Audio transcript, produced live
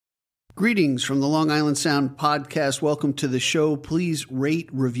Greetings from the Long Island Sound podcast. Welcome to the show. Please rate,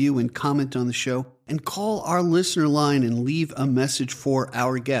 review, and comment on the show, and call our listener line and leave a message for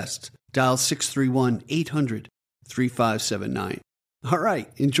our guest. Dial 631-800-3579. All right,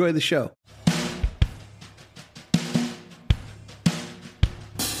 enjoy the show.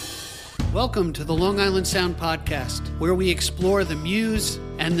 Welcome to the Long Island Sound podcast, where we explore the muse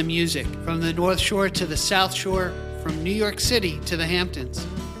and the music, from the North Shore to the South Shore, from New York City to the Hamptons,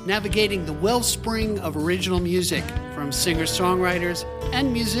 navigating the wellspring of original music from singer-songwriters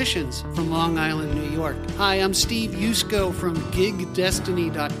and musicians from Long Island, New York. Hi, I'm Steve Yusko from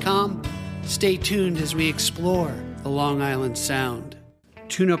GigDestiny.com. Stay tuned as we explore the Long Island Sound.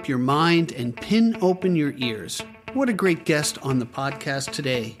 Tune up your mind and pin open your ears. What a great guest on the podcast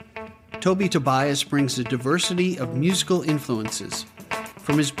today. Tobias brings a diversity of musical influences,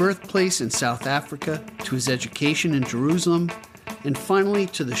 from his birthplace in South Africa to his education in Jerusalem, and finally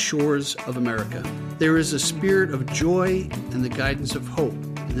to the shores of America. There is a spirit of joy and the guidance of hope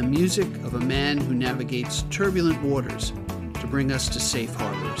in the music of a man who navigates turbulent waters to bring us to safe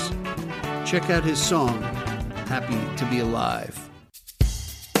harbors. Check out his song, Happy to Be Alive.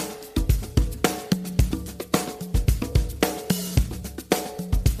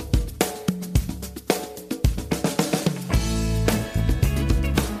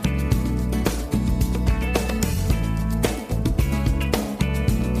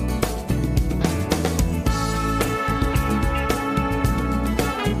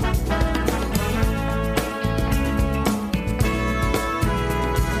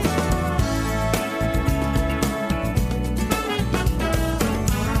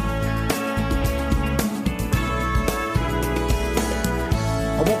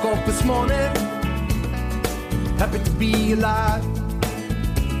 This morning, happy to be alive,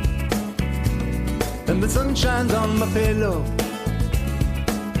 and the sun shines on my pillow.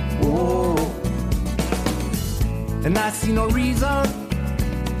 Oh, and I see no reason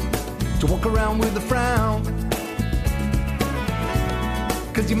to walk around with a frown,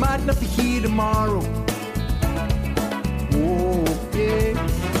 'cause you might not be here tomorrow. Oh, yeah.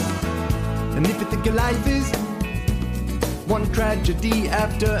 And if you think your life is one tragedy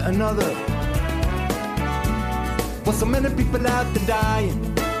after another, well, so many people out there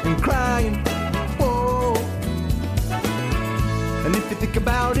dying and crying. Oh, and if you think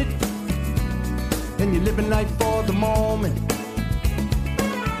about it, then you're living life for the moment,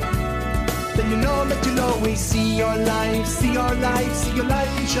 then you know that you'll always see your life, see your life, see your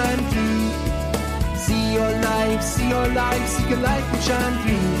life and shine through. See your life, see your life, see your life and shine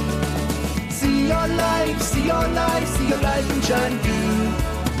through. See your life, see your life, see your life and shine through.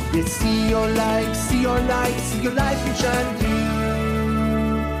 Yeah, see your life, see your life, see your life and shine through.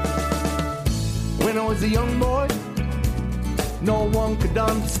 When I was a young boy, no one could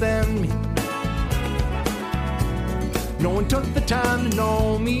understand me. No one took the time to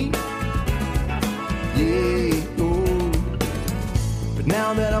know me. Yeah, oh. But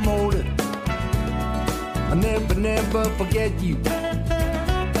now that I'm older, I'll never forget you.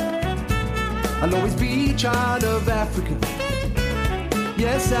 I'll always be a child of Africa.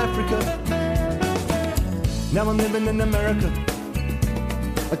 Yes, Africa. Now I'm living in America.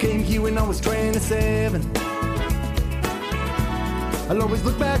 I came here when I was 27. I'll always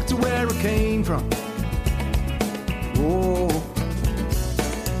look back to where I came from. Oh,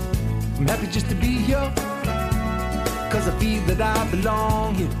 I'm happy just to be here, 'cause I feel that I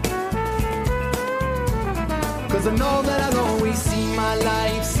belong here. 'Cause I know that I'll always see my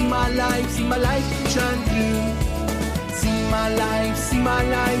life, see my life, see my life and shine through. See my life, see my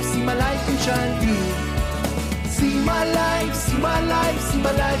life, see my life and shine through. See my life, see my life, see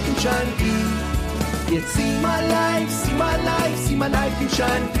my life and shine through. Yeah, see my life, see my life, see my life and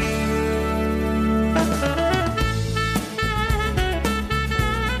shine through.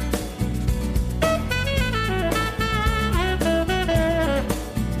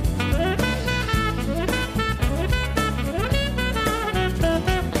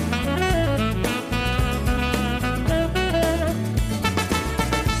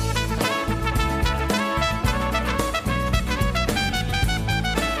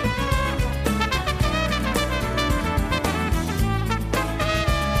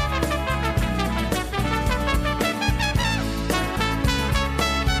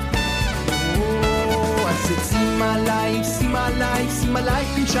 my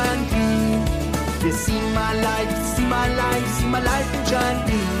life and shine through. You see my life, see my life, see my life and shine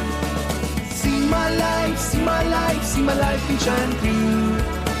through. See my life, see my life, see my life and shine through.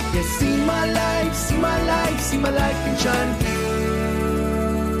 You see my life, see my life, see my life and shine through.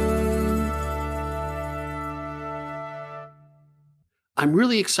 I'm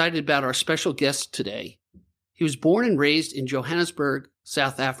really excited about our special guest today. He was born and raised in Johannesburg,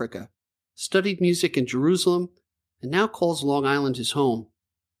 South Africa, studied music in Jerusalem, and now calls Long Island his home.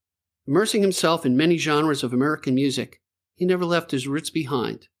 Immersing himself in many genres of American music, he never left his roots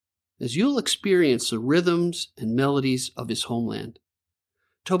behind, as you'll experience the rhythms and melodies of his homeland.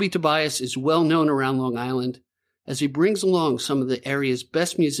 Toby Tobias is well known around Long Island as he brings along some of the area's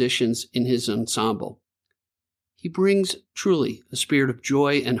best musicians in his ensemble. He brings truly a spirit of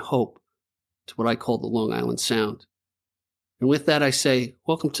joy and hope to what I call the Long Island sound. And with that, I say,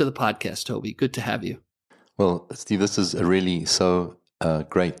 welcome to the podcast, Toby. Good to have you. Well, Steve, this is really so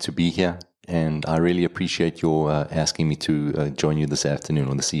great to be here. And I really appreciate your asking me to join you this afternoon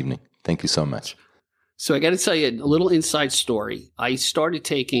or this evening. Thank you so much. So I got to tell you a little inside story. I started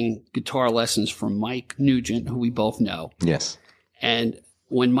taking guitar lessons from Mike Nugent, who we both know. Yes. And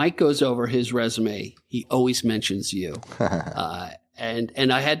when Mike goes over his resume, he always mentions you. And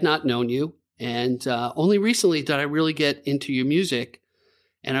I had not known you. And only recently did I really get into your music.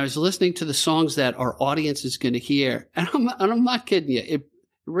 And I was listening to the songs that our audience is going to hear. And I'm not kidding you. It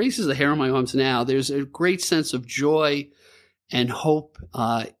raises the hair on my arms now. There's a great sense of joy and hope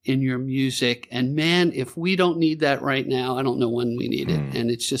in your music. And man, if we don't need that right now, I don't know when we need it. And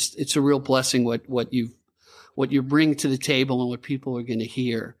it's a real blessing what you bring to the table and what people are going to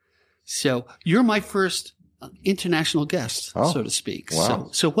hear. So you're my first international guest, so to speak. Wow.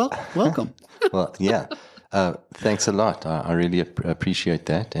 So welcome. Well, yeah. Thanks a lot. I really appreciate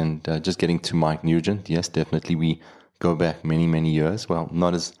that. And just getting to Mike Nugent, yes, definitely we go back many, many years. Well,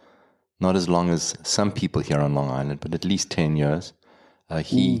 not as long as some people here on Long Island, but at least 10 years.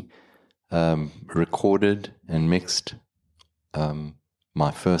 He recorded and mixed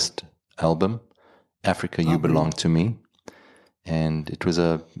my first album, Africa, You Belong to Me. And it was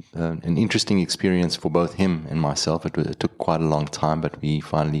an interesting experience for both him and myself. It took quite a long time, but we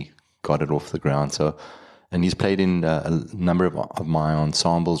finally got it off the ground. And he's played in a number of my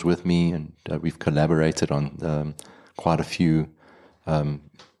ensembles with me, and we've collaborated on quite a few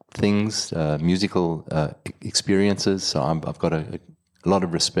things, musical experiences. So I've got a lot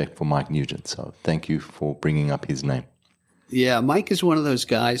of respect for Mike Nugent. So thank you for bringing up his name. Yeah, Mike is one of those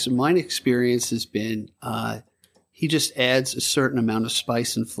guys. My experience has been he just adds a certain amount of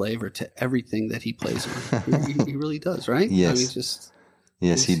spice and flavor to everything that he plays on. He really does, right? Yes. I mean,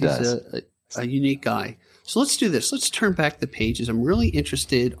 yes, he does. He's a unique guy. So let's do this. Let's turn back the pages. I'm really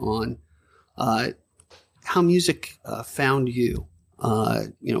interested on how music found you.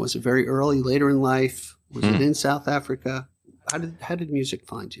 Was it very early, later in life? Was it in South Africa? How did music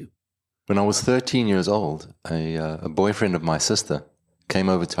find you? When I was 13 years old, a boyfriend of my sister came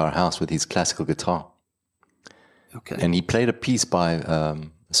over to our house with his classical guitar. Okay. And he played a piece by a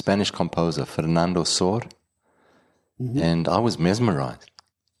Spanish composer, Fernando Sor, and I was mesmerized.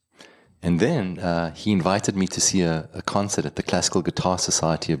 And then he invited me to see a concert at the Classical Guitar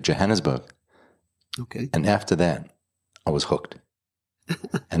Society of Johannesburg. Okay. And after that, I was hooked.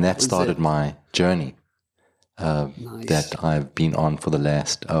 And that started my journey that I've been on for the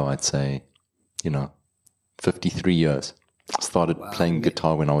last, I'd say, 53 years. I started playing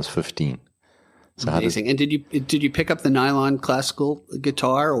guitar when I was 15. So amazing. And did you pick up the nylon classical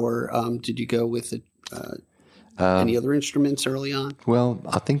guitar, or did you go with any other instruments early on? Well,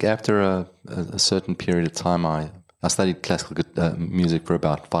 I think after a certain period of time, I studied classical music for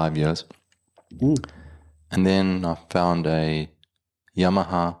about 5 years. And then I found a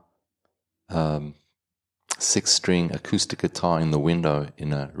Yamaha 6-string acoustic guitar in the window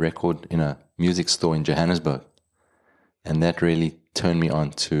in a music store in Johannesburg. And that really turned me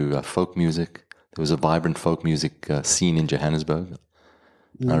on to folk music. There was a vibrant folk music scene in Johannesburg.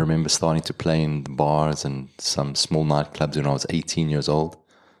 I remember starting to play in the bars and some small nightclubs when I was 18 years old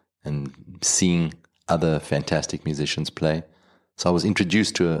and seeing other fantastic musicians play. So I was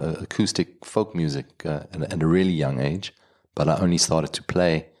introduced to acoustic folk music at a really young age, but I only started to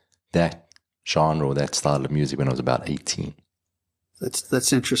play that genre or that style of music when I was about 18.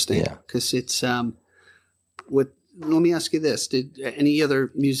 That's interesting. Yeah. Because it's let me ask you this. Did any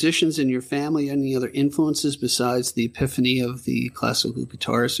other musicians in your family, any other influences besides the epiphany of the classical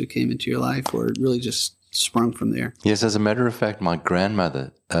guitarist who came into your life, or it really just sprung from there? Yes, as a matter of fact, my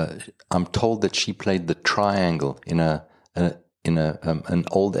grandmother, I'm told that she played the triangle in an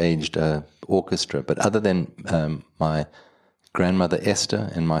old-aged orchestra. But other than my grandmother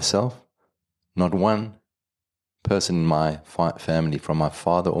Esther and myself, not one person in my family, from my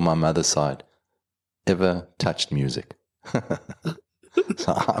father or my mother's side, ever touched music.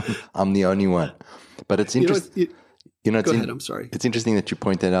 So I'm the only one. But it's interesting. Go ahead. I'm sorry. It's interesting that you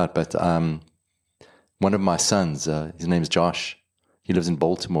point that out. But one of my sons, his name is Josh, he lives in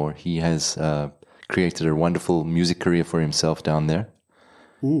Baltimore. He has created a wonderful music career for himself down there.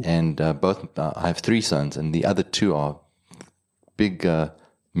 And I have 3 sons, and the other 2 are big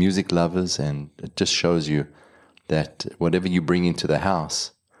music lovers, and it just shows you that whatever you bring into the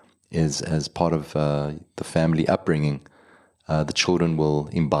house is as part of the family upbringing. The children will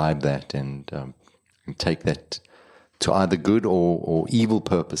imbibe that and take that to either good or evil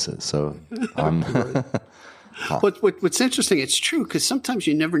purposes. So What's interesting, it's true, because sometimes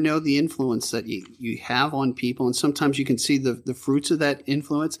you never know the influence that you have on people, and sometimes you can see the fruits of that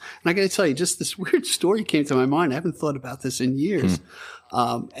influence. And I got to tell you, just this weird story came to my mind. I haven't thought about this in years.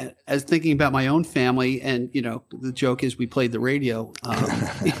 As thinking about my own family, and the joke is we played the radio.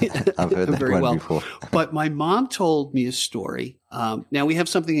 I've heard that very one well before. But my mom told me a story. Now we have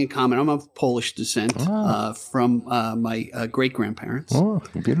something in common. I'm of Polish descent from my great grandparents. Oh,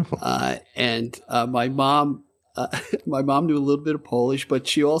 beautiful! And my mom. My mom knew a little bit of Polish, but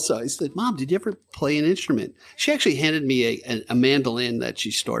I said, "Mom, did you ever play an instrument?" She actually handed me a mandolin that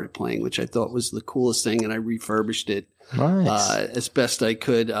she started playing, which I thought was the coolest thing, and I refurbished it as best I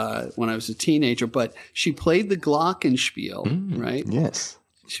could when I was a teenager. But she played the glockenspiel, right? Yes.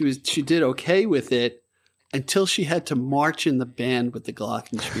 She did okay with it until she had to march in the band with the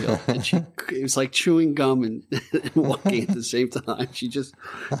glockenspiel, and it was like chewing gum and walking at the same time.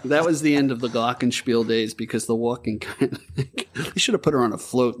 That was the end of the glockenspiel days, because the walking kind of, they should have put her on a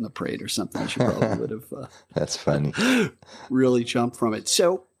float in the parade or something. She probably would have. That's funny. Really jumped from it.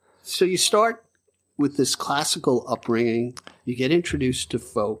 So you start with this classical upbringing. You get introduced to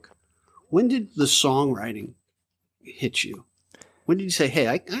folk. When did the songwriting hit you? When did you say, "Hey,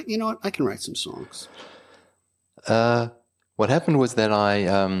 I you know what? I can write some songs"? What happened was that I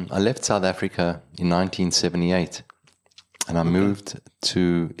left South Africa in 1978, and I moved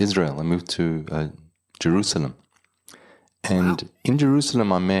to Israel. I moved to Jerusalem. And in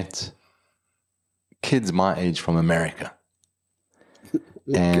Jerusalem, I met kids my age from America.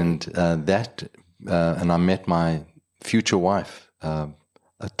 And and I met my future wife, a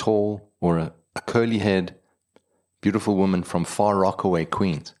tall or a curly-haired, beautiful woman from Far Rockaway,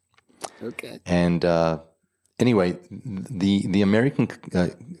 Queens. Okay. And anyway, the American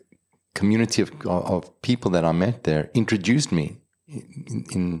community of people that I met there introduced me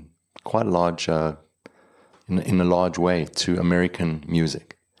in quite a large, in a large way, to American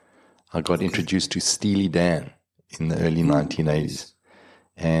music. I got introduced to Steely Dan in the early 1980s,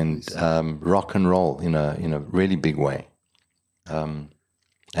 and rock and roll in a really big way. And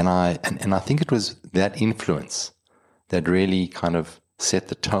I think it was that influence that really kind of set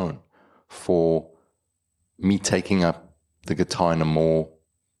the tone for me taking up the guitar in a more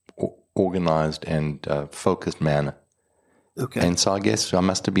organized and focused manner. Okay. And so I guess I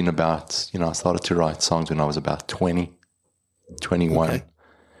must have been about, I started to write songs when I was about 20, 21. Okay.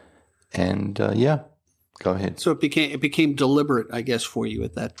 And go ahead. So it became deliberate, I guess, for you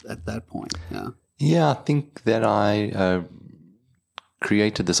at that point. Yeah. Yeah, I think that I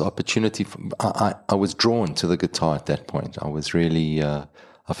created this opportunity. I was drawn to the guitar at that point. I was really, I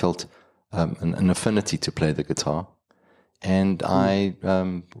felt an affinity to play the guitar, and I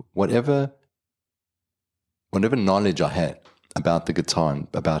whatever knowledge I had about the guitar and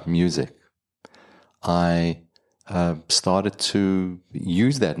about music, I started to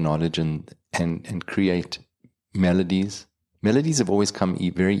use that knowledge and create melodies. Melodies have always come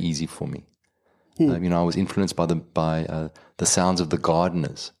very easy for me. I was influenced by the sounds of the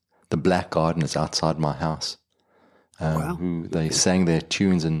gardeners, the black gardeners outside my house, who they sang their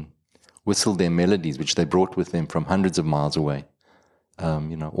tunes and whistled their melodies, which they brought with them from hundreds of miles away,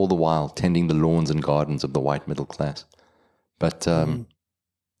 all the while tending the lawns and gardens of the white middle class. But so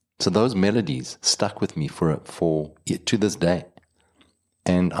those melodies stuck with me to this day,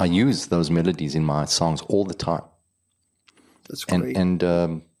 and I use those melodies in my songs all the time. That's great. And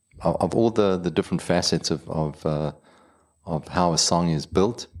of all the different facets of how a song is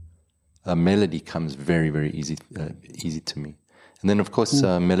built, a melody comes very, very easy to me. And then, of course,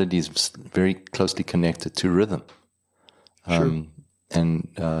 melody is very closely connected to rhythm. Sure. And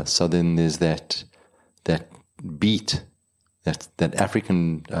so then there's that beat, that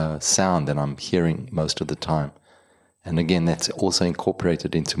African sound that I'm hearing most of the time. And again, that's also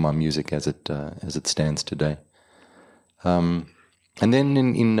incorporated into my music as it stands today. And then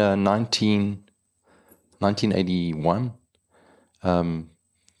in 1981, I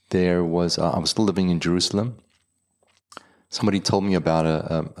was still living in Jerusalem. Somebody told me about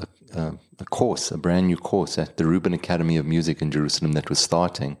a course, a brand new course at the Rubin Academy of Music in Jerusalem that was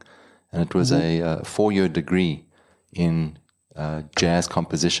starting, and it was a 4-year degree in jazz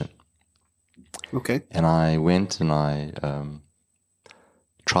composition. Okay. And I went and I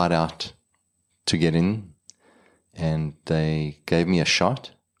tried out to get in, and they gave me a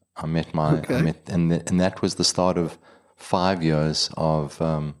shot. And that was the start of 5 years of,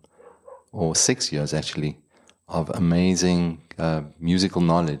 or 6 years actually, of amazing musical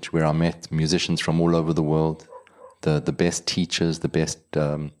knowledge, where I met musicians from all over the world, the best teachers,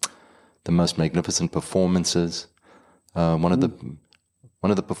 the most magnificent performances. One of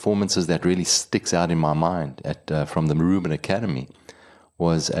the performances that really sticks out in my mind from the Reuben Academy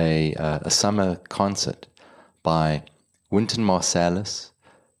was a summer concert by Wynton Marsalis,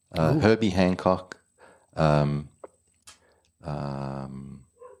 Herbie Hancock, Ron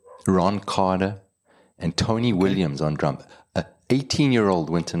Carter, and Tony Williams on drum. 18-year-old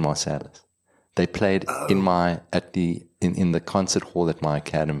Wynton Marsalis. They played in the concert hall at my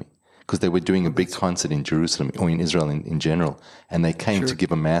academy, because they were doing a big concert in Jerusalem, or in Israel in general, and they came to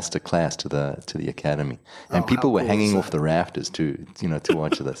give a master class to the academy, and people were hanging off the rafters to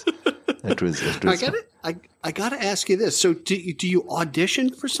watch this. It was I got to ask you this. So do you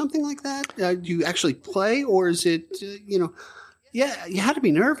audition for something like that? Do you actually play, or is it Yeah, you had to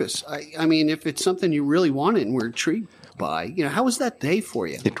be nervous. I mean, if it's something you really wanted and were intrigued by, how was that day for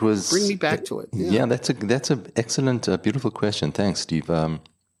you? It was. Bring me back to it. Yeah, that's an excellent, beautiful question. Thanks, Steve.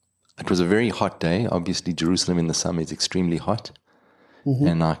 It was a very hot day. Obviously, Jerusalem in the summer is extremely hot. Mm-hmm.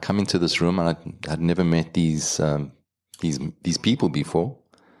 And I come into this room, and I'd never met these people before,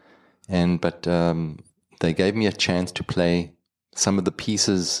 but they gave me a chance to play some of the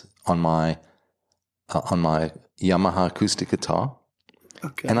pieces on my Yamaha acoustic guitar.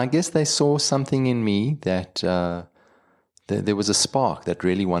 Okay. And I guess they saw something in me that there was a spark that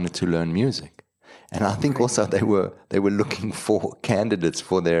really wanted to learn music. And I think also they were looking for candidates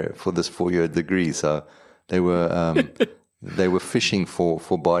for this 4-year degree. So they were fishing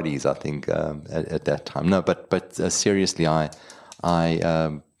for bodies, I think, at that time. No, but seriously, I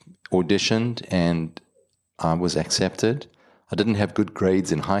auditioned and I was accepted. I didn't have good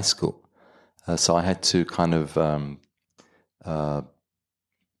grades in high school, so I had to kind of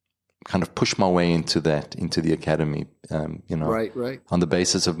push my way into the academy, right. on the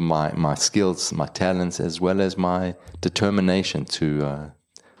basis of my skills, my talents, as well as my determination to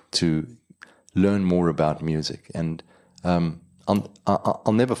learn more about music. And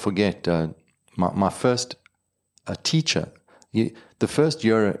I'll never forget my first teacher. The first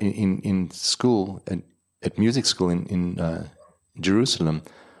year in school, at music school in Jerusalem,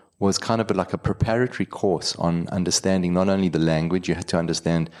 was kind of like a preparatory course on understanding not only the language, you had to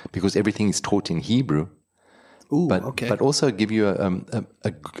understand, because everything is taught in Hebrew, but also give you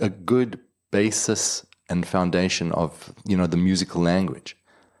a good basis and foundation of, the musical language.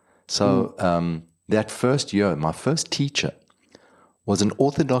 So that first year, my first teacher was an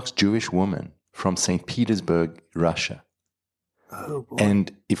Orthodox Jewish woman from St. Petersburg, Russia. Oh, boy.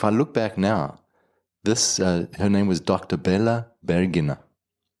 And if I look back now, her name was Dr. Bella Bergina,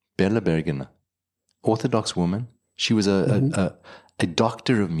 Orthodox woman. She was a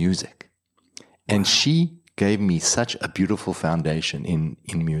doctor of music. And she gave me such a beautiful foundation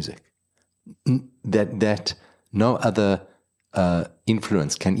in music that no other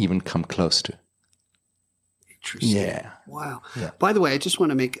influence can even come close to. Interesting. Yeah. Wow. Yeah. By the way, I just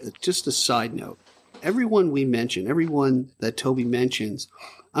want to make just a side note. Everyone we mention, everyone that Toby mentions,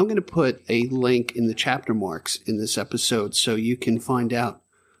 I'm going to put a link in the chapter marks in this episode so you can find out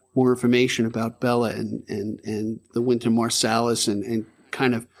more information about Bella and the Wynton Marsalis and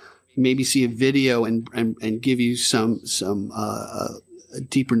kind of maybe see a video and give you some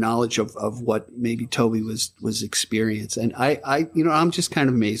deeper knowledge of what maybe Toby was experiencing. And I'm just kind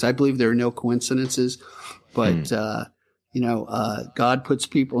of amazed. I believe there are no coincidences, but God puts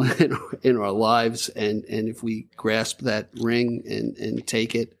people in our lives, and if we grasp that ring and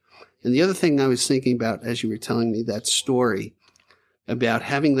take it. And the other thing I was thinking about as you were telling me that story about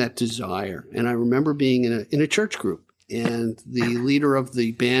having that desire, and I remember being in a church group, and the leader of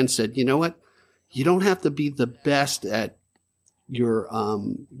the band said, "You know what? You don't have to be the best at your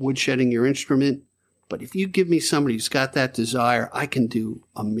woodshedding your instrument, but if you give me somebody who's got that desire, I can do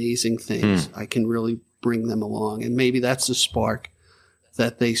amazing things. I can really bring them along." And maybe that's the spark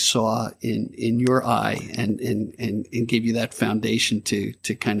that they saw in your eye and give you that foundation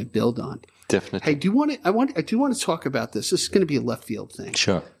to kind of build on. Definitely. Hey, I do want to talk about this. This is going to be a left field thing.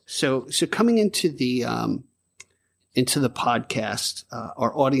 Sure. So coming into the podcast,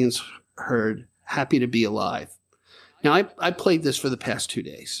 our audience heard "Happy to Be Alive." Now, I played this for the past 2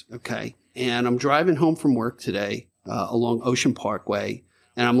 days. Okay. And I'm driving home from work today, along Ocean Parkway,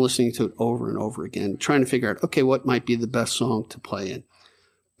 and I'm listening to it over and over again, trying to figure out, okay, what might be the best song to play in.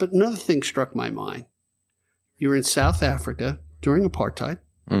 But another thing struck my mind. You were in South Africa during apartheid.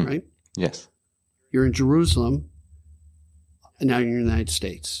 right? Yes. You're in Jerusalem, and now you're in the United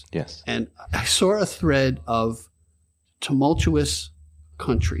States. Yes. And I saw a thread of tumultuous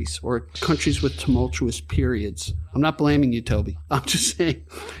countries or countries with tumultuous periods. I'm not blaming you, Toby. I'm just saying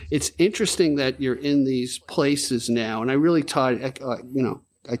it's interesting that you're in these places now. And I really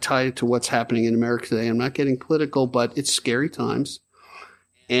I tie it to what's happening in America today. I'm not getting political, but it's scary times.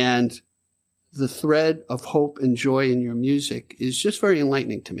 And the thread of hope and joy in your music is just very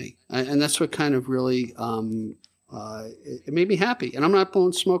enlightening to me. And that's what kind of really, it made me happy. And I'm not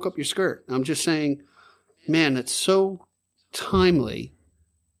blowing smoke up your skirt. I'm just saying, man, it's so timely.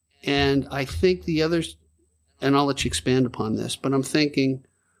 And I think the others, and I'll let you expand upon this, but I'm thinking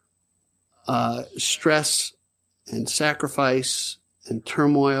stress and sacrifice and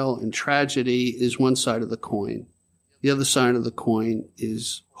turmoil and tragedy is one side of the coin. The other side of the coin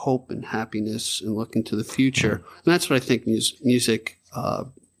is hope and happiness and looking to the future. And that's what I think music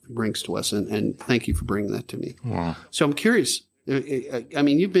brings to us. And thank you for bringing that to me. Wow. So I'm curious. I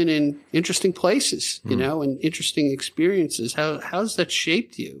mean, you've been in interesting places, you know, and interesting experiences. How's that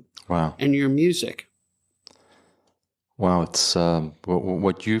shaped you? Wow. And your music? Wow. It's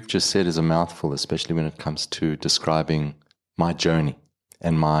what you've just said is a mouthful, especially when it comes to describing my journey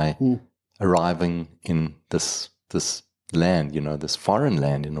and my arriving in this land, you know, this foreign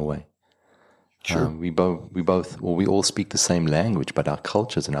land in a way. Sure. We all speak the same language, but our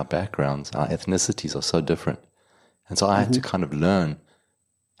cultures and our backgrounds, our ethnicities are so different. And so I had to kind of learn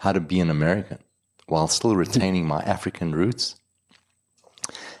how to be an American while still retaining my African roots.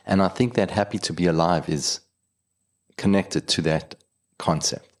 And I think that happy to be alive is connected to that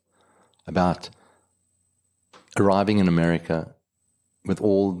concept about arriving in America with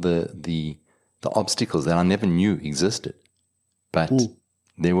all the obstacles that I never knew existed. But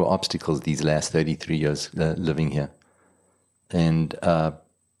there were obstacles these last 33 years living here. And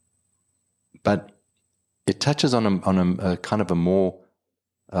but it touches on a kind of a more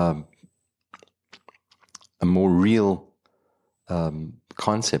real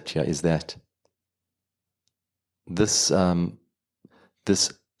concept here, is that this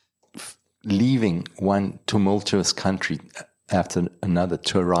leaving one tumultuous country after another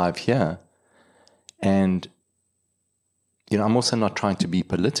to arrive here. And, you know, I'm also not trying to be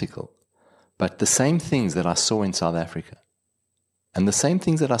political, but the same things that I saw in South Africa and the same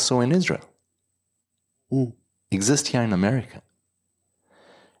things that I saw in Israel exist here in America.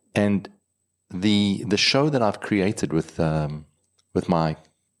 And the show that I've created with my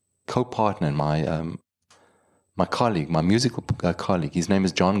co-partner and my colleague, my musical colleague, his name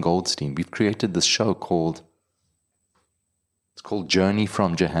is John Goldstein. We've created this show called Journey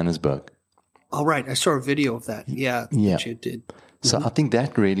from Johannesburg. Oh, right. I saw a video of that. Yeah. That you did. So I think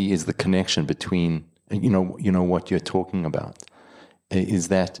that really is the connection between, you know what you're talking about, is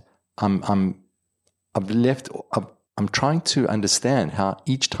that I'm trying to understand how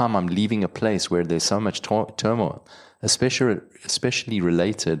each time I'm leaving a place where there's so much turmoil, especially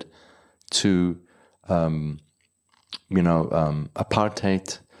related to,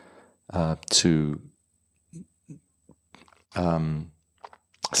 apartheid, to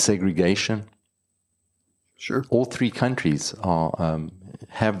segregation. Sure. All three countries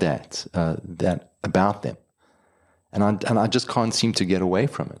have that about them, and I just can't seem to get away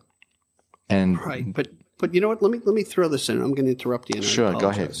from it. And right, but you know what? Let me throw this in. I'm going to interrupt you. And sure, go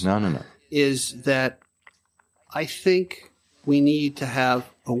ahead. No. Is that I think we need to have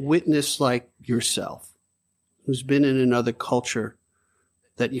a witness like yourself, who's been in another culture,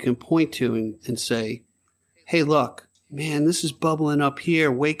 that you can point to and say, "Hey, look, man, this is bubbling up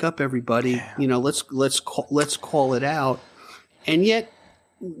here. Wake up, everybody! Yeah. You know, let's call it out." And yet,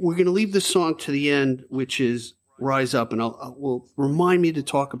 we're going to leave the song to the end, which is "Rise Up," and will remind me to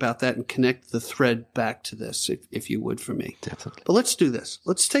talk about that and connect the thread back to this, if you would, for me. Definitely. But let's do this.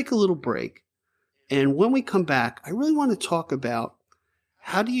 Let's take a little break, and when we come back, I really want to talk about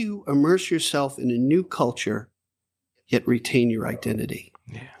how do you immerse yourself in a new culture, yet retain your identity.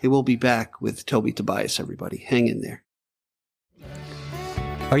 Yeah. It will be back with Toby Tobias. Everybody, hang in there.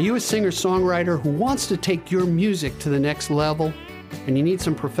 Are you a singer-songwriter who wants to take your music to the next level, and you need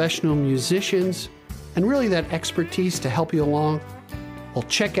some professional musicians and really that expertise to help you along? Well,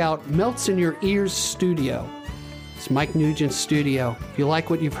 check out Melts in Your Ears Studio. It's Mike Nugent's studio. If you like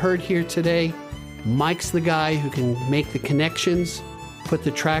what you've heard here today, Mike's the guy who can make the connections, put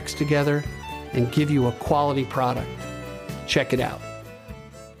the tracks together, and give you a quality product. Check it out.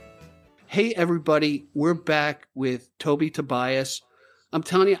 Hey, everybody. We're back with Toby Tobias. I'm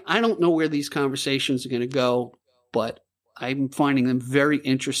telling you, I don't know where these conversations are going to go, but I'm finding them very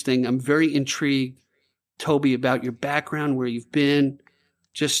interesting. I'm very intrigued, Toby, about your background, where you've been,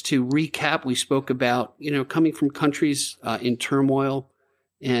 just to recap, we spoke about, coming from countries in turmoil,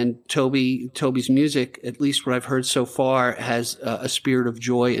 and Toby's music, at least what I've heard so far, has a spirit of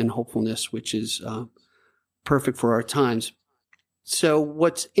joy and hopefulness, which is perfect for our times. So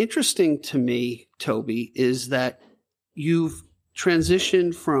what's interesting to me, Toby, is that you've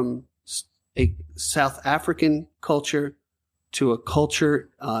transitioned from a South African culture to a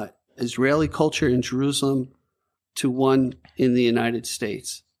culture, Israeli culture in Jerusalem, to one in the United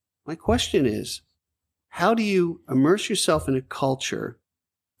States. My question is, how do you immerse yourself in a culture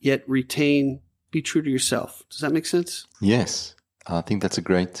yet be true to yourself? Does that make sense? Yes, I think that's a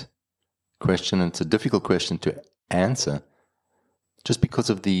great question, and it's a difficult question to answer just because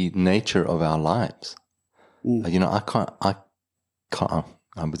of the nature of our lives. I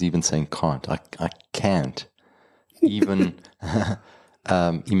was even saying I can't even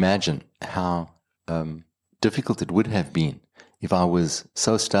imagine how difficult it would have been if I was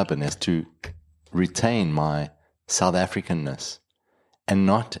so stubborn as to retain my South Africanness and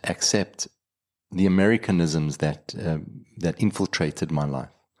not accept the Americanisms that infiltrated my life.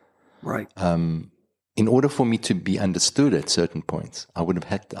 Right. In order for me to be understood at certain points, I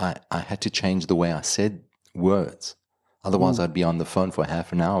had to change the way I said words. Otherwise, I'd be on the phone for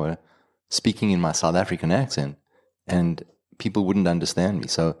half an hour speaking in my South African accent, and people wouldn't understand me.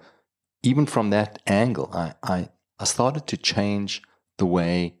 So even from that angle, I started to change the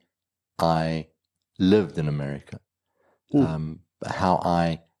way I lived in America, how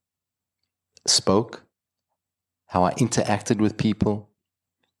I spoke, how I interacted with people.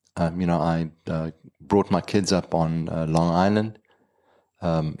 I brought my kids up on Long Island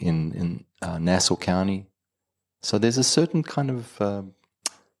in Nassau County. So there's a certain kind of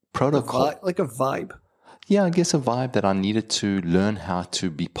protocol. Like a vibe. Yeah, I guess a vibe that I needed to learn how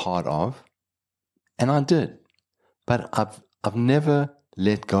to be part of. And I did. But I've never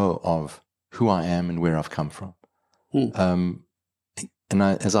let go of who I am and where I've come from. And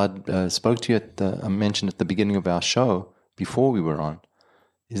as I spoke to you, I mentioned at the beginning of our show, before we were on,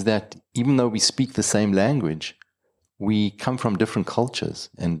 is that even though we speak the same language, we come from different cultures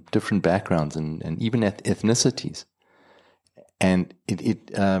and different backgrounds and even ethnicities. And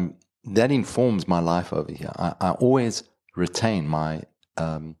that informs my life over here. I always retain my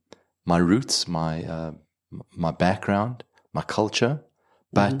roots, my background, my culture,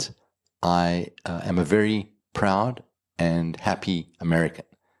 but I am a very proud and happy American,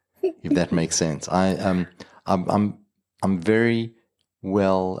 if that makes sense. I'm very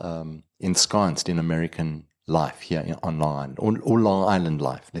well ensconced in American life here on Long Island, or Long Island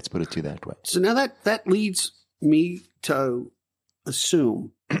life. Let's put it that way. So now that leads me to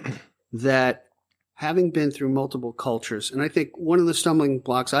assume that having been through multiple cultures, and I think one of the stumbling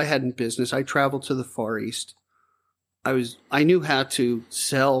blocks I had in business, I traveled to the Far East. I knew how to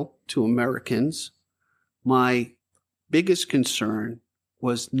sell to Americans. My biggest concern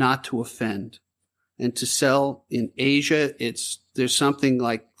was not to offend. And to sell in Asia, there's something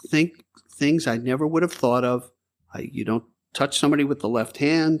like things I never would have thought of. You don't touch somebody with the left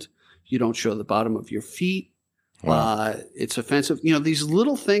hand. You don't show the bottom of your feet. Wow. It's offensive. These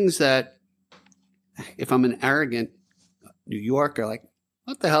little things that, if I'm an arrogant New Yorker, like,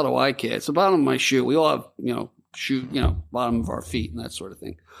 what the hell do I care? It's the bottom of my shoe. We all have, shoe, bottom of our feet and that sort of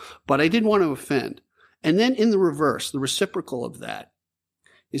thing. But I didn't want to offend. And then in the reverse, the reciprocal of that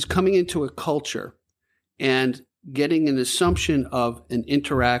is coming into a culture and getting an assumption of an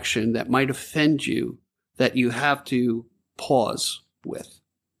interaction that might offend you that you have to pause with.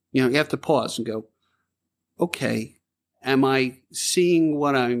 You have to pause and go, okay, am I seeing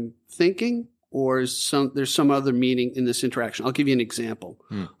what I'm thinking, or there's some other meaning in this interaction? I'll give you an example.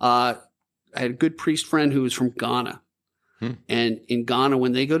 I had a good priest friend who was from Ghana. And in Ghana,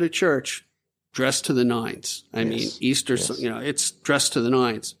 when they go to church, dressed to the nines. I mean, Easter, it's dressed to the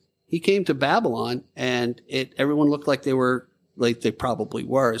nines. He came to Babylon, and everyone looked like they probably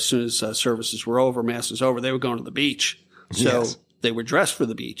were. As soon as services were over, mass was over, they were going to the beach. So they were dressed for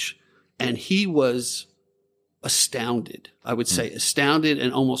the beach. And he was astounded, I would say, astounded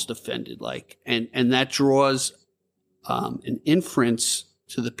and almost offended. And that draws an inference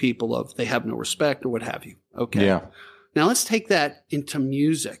to the people of they have no respect or what have you. Okay. Yeah. Now let's take that into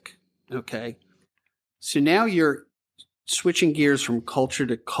music. Okay. So now you're switching gears from culture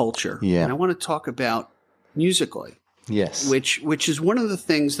to culture. Yeah. And I want to talk about musically. Yes. Which is one of the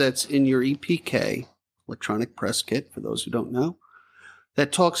things that's in your EPK, electronic press kit, for those who don't know,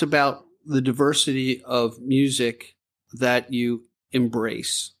 that talks about the diversity of music that you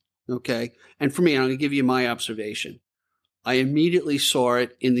embrace. Okay. And for me, I'm going to give you my observation. I immediately saw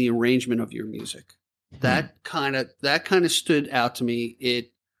it in the arrangement of your music. That kind of stood out to me.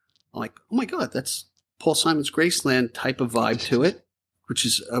 I'm like, oh my God, that's Paul Simon's Graceland type of vibe to it, which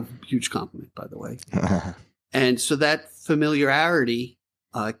is a huge compliment, by the way. And so that familiarity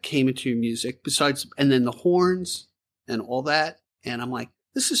came into your music and then the horns and all that. And I'm like,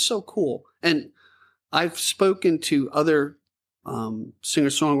 this is so cool. And I've spoken to other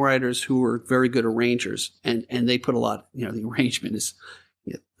singer-songwriters who are very good arrangers, and they put a lot, the arrangement is,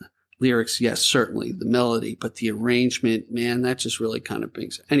 lyrics, yes, certainly, the melody, but the arrangement, man, that just really kind of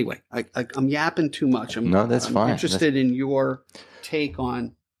brings. Anyway, I'm yapping too much. No, that's fine. I'm interested in your take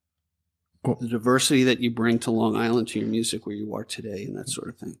on the diversity that you bring to Long Island, to your music, where you are today, and that sort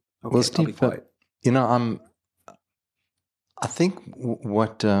of thing. Okay, well, Steve, I think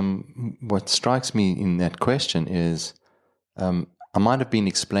what strikes me in that question is I might have been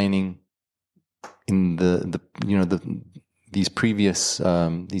explaining in these previous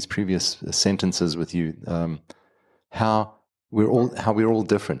sentences with you how we're all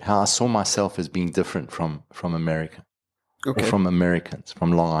different. How I saw myself as being different from America, or from Americans,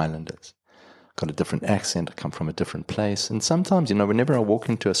 from Long Islanders. Got a different accent. I come from a different place, and sometimes, whenever I walk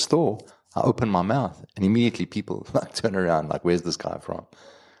into a store, I open my mouth, and immediately people turn around, like, "Where's this guy from?"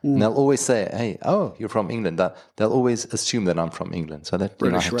 And they'll always say, "Hey, oh, you're from England." They'll always assume that I'm from England. So that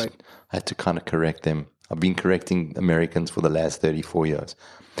British, I had to kind of correct them. I've been correcting Americans for the last 34 years.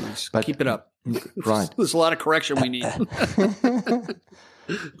 Nice. But keep it up. Right. There's a lot of correction we need.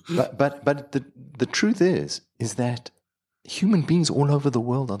 but the truth is that human beings all over the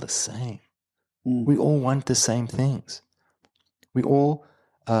world are the same. We all want the same things. We all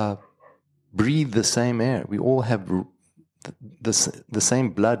breathe the same air. We all have the same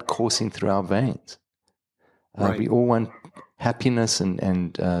blood coursing through our veins. Right. We all want happiness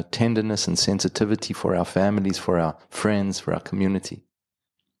and tenderness and sensitivity for our families, for our friends, for our community.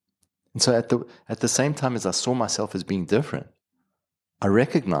 And so at the same time as I saw myself as being different, I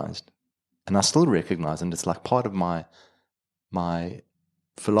recognized, and I still recognize, and it's like part of my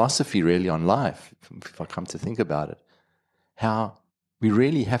philosophy really on life, if I come to think about it, how we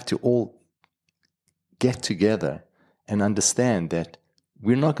really have to all get together and understand that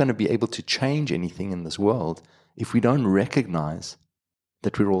we're not going to be able to change anything in this world if we don't recognize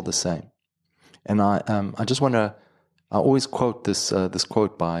that we're all the same. And I always quote this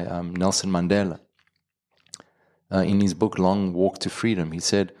quote by Nelson Mandela. In his book, Long Walk to Freedom, he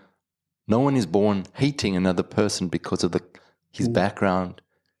said, "No one is born hating another person because of his background,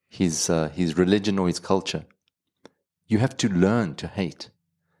 his religion, or his culture. You have to learn to hate.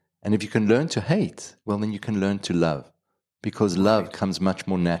 And if you can learn to hate, well, then you can learn to love, because love comes much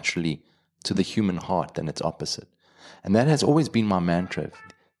more naturally to the human heart than its opposite." And that has always been my mantra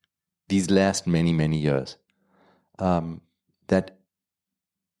these last many, many years, that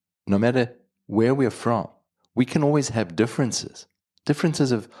no matter where we're from, we can always have differences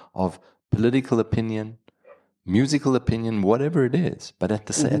of political opinion, musical opinion, whatever it is. But at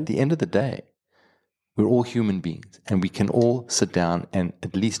the end of the day, we're all human beings, and we can all sit down and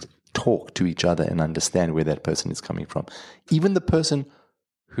at least talk to each other and understand where that person is coming from. Even the person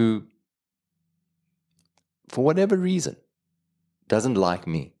who, for whatever reason, doesn't like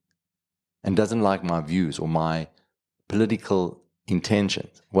me and doesn't like my views or my political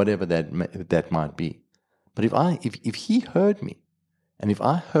intentions, whatever that might be. But if he heard me, and if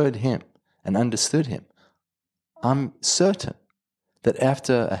I heard him and understood him, I'm certain that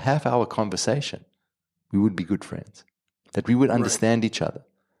after a half-hour conversation, we would be good friends, that we would understand each other,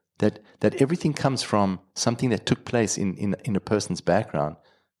 that everything comes from something that took place in a person's background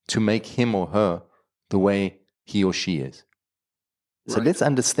to make him or her the way he or she is. So let's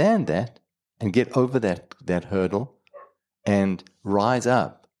understand that and get over that hurdle and rise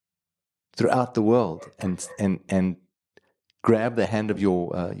up throughout the world and grab the hand of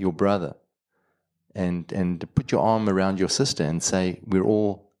your brother and put your arm around your sister and say, we're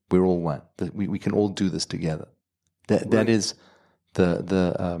all one. We can all do this together. That is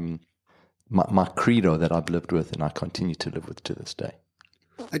my credo that I've lived with and I continue to live with to this day.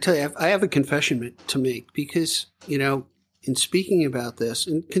 I tell you, I have a confession to make because, in speaking about this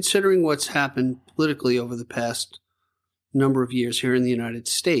and considering what's happened politically over the past number of years here in the United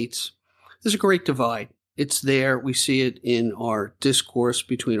States, there's a great divide. It's there. We see it in our discourse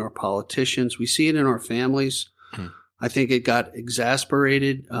between our politicians. We see it in our families. I think it got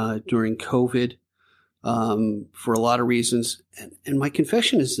exasperated during COVID for a lot of reasons. And my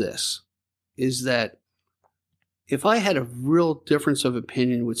confession is this, is that if I had a real difference of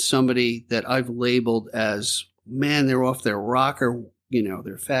opinion with somebody that I've labeled as, man, they're off their rocker,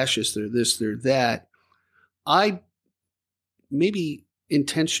 they're fascist, they're this, they're that, I maybe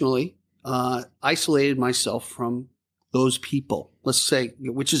intentionally, isolated myself from those people. Let's say,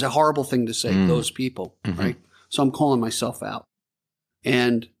 which is a horrible thing to say, those people, right? So I'm calling myself out.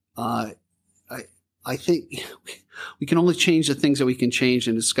 And I think we can only change the things that we can change,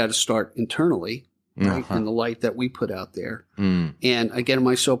 and it's got to start internally, right? In the light that we put out there. And I get in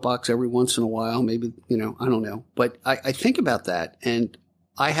my soapbox every once in a while, maybe, I don't know. But I think about that, and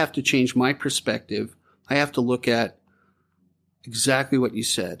I have to change my perspective. I have to look at exactly what you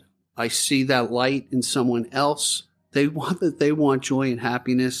said. I see that light in someone else. They want joy and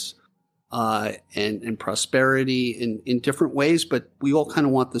happiness, and prosperity in different ways, but we all kind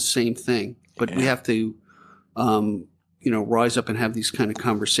of want the same thing. But we have to, rise up and have these kind of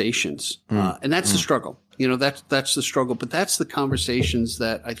conversations. And that's the struggle. That's the struggle. But that's the conversations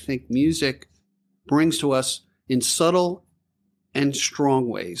that I think music brings to us in subtle and strong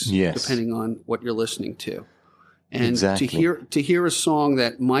ways, depending on what you're listening to. And to hear a song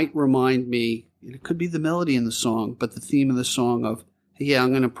that might remind me, it could be the melody in the song, but the theme of the song of, hey,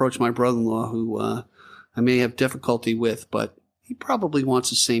 I'm going to approach my brother-in-law who I may have difficulty with, but he probably wants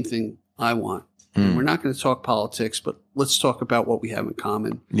the same thing I want. And we're not going to talk politics, but let's talk about what we have in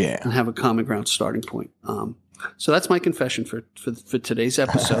common and have a common ground starting point. So that's my confession for today's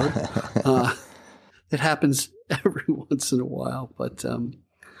episode. It happens every once in a while, but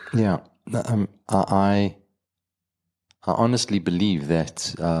I honestly believe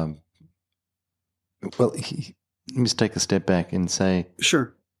that. Let me just take a step back and say,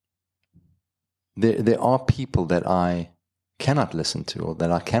 sure, there are people that I cannot listen to or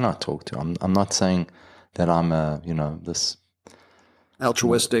that I cannot talk to. I'm not saying that I'm this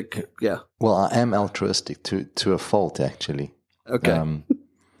altruistic. Well, I am altruistic to a fault, actually. Okay.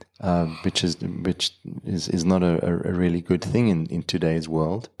 Which is not a really good thing in today's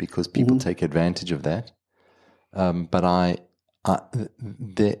world, because people take advantage of that. But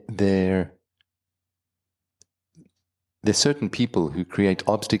there's certain people who create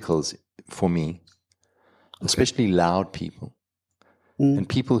obstacles for me, especially loud people, and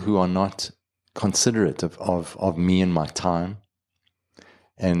people who are not considerate of me and my time,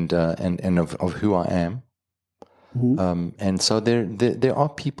 and of who I am. And so there are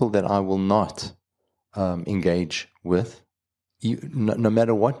people that I will not engage with, no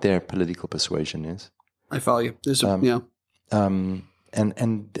matter what their political persuasion is. I follow you. There's and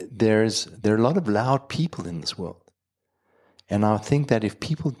there are a lot of loud people in this world. And I think that if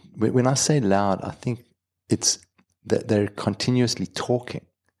people, when I say loud, I think it's that they're continuously talking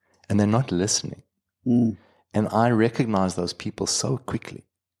and they're not listening. And I recognize those people so quickly.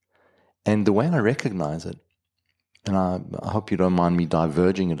 And the way I recognize it, and I hope you don't mind me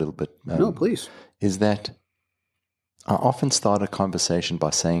diverging a little bit. No, please. Is that I often start a conversation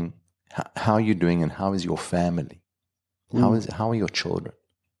by saying, how are you doing and how is your family? How are your children?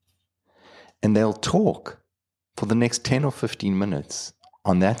 And they'll talk for the next 10 or 15 minutes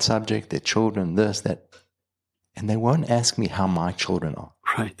on that subject, their children, this, that, and they won't ask me how my children are.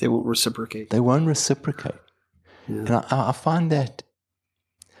 Right. They won't reciprocate. Yeah. And I find that,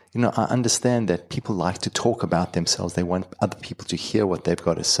 I understand that people like to talk about themselves. They want other people to hear what they've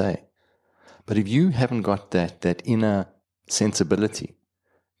got to say. But if you haven't got that inner sensibility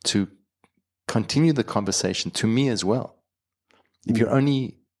to continue the conversation to me as well,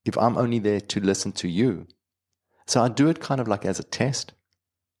 if I'm only there to listen to you, so I do it kind of like as a test.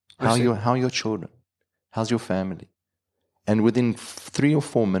 How are your children? How's your family? And within 3 or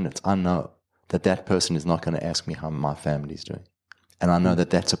 4 minutes, I know that person is not going to ask me how my family is doing. And I know that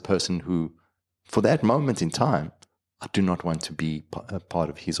that's a person who, for that moment in time, I do not want to be a part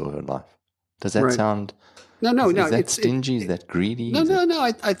of his or her life. Does that sound... No. Is that stingy? Is that greedy? No.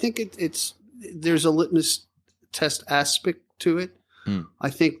 I think there's a litmus test aspect to it. I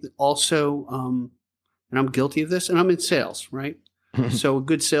think that also, and I'm guilty of this, and I'm in sales, right? So a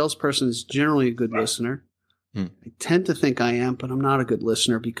good salesperson is generally a good listener. I tend to think I am, but I'm not a good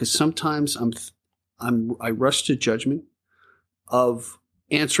listener because sometimes I rush to judgment of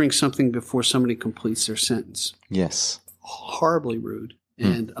answering something before somebody completes their sentence. Yes. Horribly rude,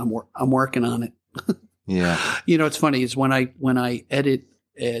 and I'm working on it. Yeah. It's funny is when I edit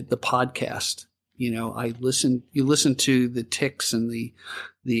the podcast, you listen to the ticks and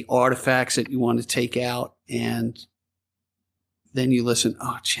the artifacts that you want to take out, and then you listen,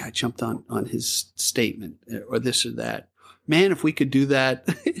 oh, gee, I jumped on his statement or this or that. Man, if we could do that,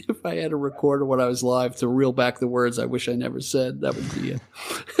 if I had a recorder when I was live to reel back the words I wish I never said, that would be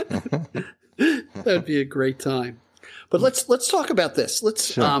that'd be a great time. But let's talk about this.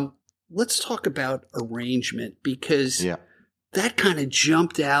 Let's talk about arrangement, because that kind of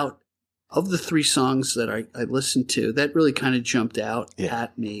jumped out of the three songs that I listened to, that really kind of jumped out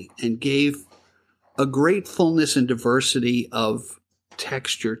at me and gave a great fullness and diversity of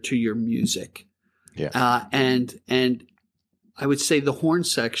texture to your music. Yeah. And I would say the horn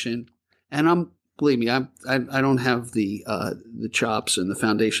section, and believe me, I don't have the chops and the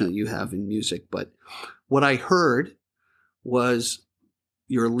foundation that you have in music, but what I heard was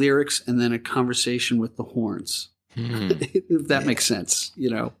your lyrics and then a conversation with the horns. If that makes sense, you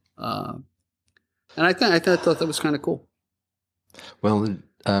know. And I thought that was kind of cool. Well,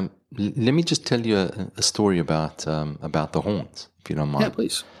 let me just tell you a story about the horns, if you don't mind. Yeah,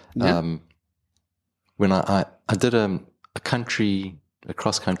 please. Yeah. When I did a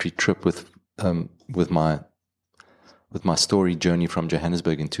cross-country trip with my story journey from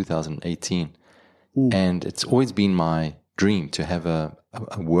Johannesburg in 2018, and it's always been my dream to have a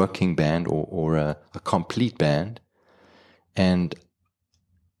working band or a complete band. And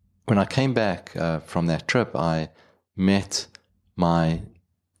when I came back from that trip, I met my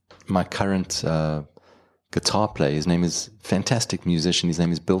current guitar player. His name is fantastic musician. His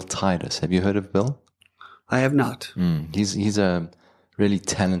name is Bill Titus. Have you heard of Bill? I have not. He's a really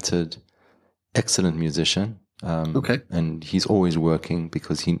talented, excellent musician. Okay. And he's always working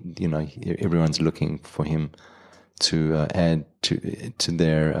because everyone's looking for him to add to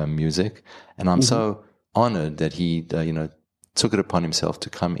their music. And I'm so honored that he took it upon himself to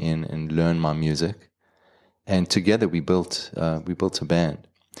come in and learn my music. And together we built a band.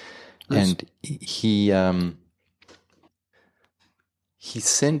 Nice. And he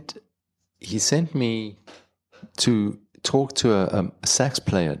sent me to talk to a sax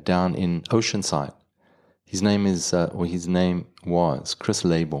player down in Oceanside. His name was Chris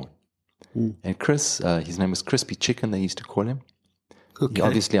Laybourne. And Chris, his name was Crispy Chicken, they used to call him. Okay.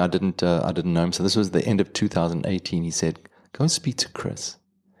 Obviously, I didn't know him. So this was the end of 2018. He said, "Go speak to Chris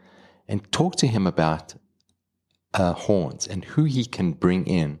and talk to him about horns and who he can bring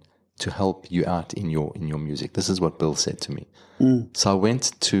in to help you out in your music." This is what Bill said to me. So I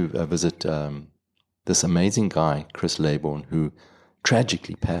went to visit this amazing guy, Chris Laybourne, who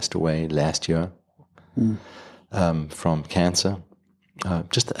tragically passed away last year from cancer.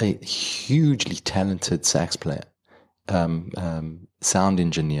 Just a hugely talented sax player, sound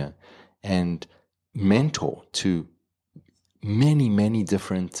engineer, and mentor to many, many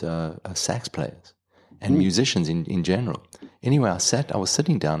different sax players and musicians in general. Anyway, I was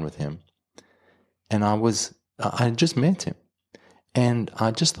sitting down with him, and I had just met him, and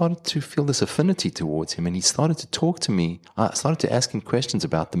I just started to feel this affinity towards him, and he started to talk to me. I started to ask him questions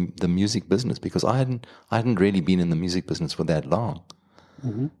about the music business because I hadn't really been in the music business for that long.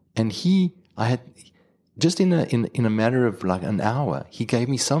 And I had just in a matter of like an hour, he gave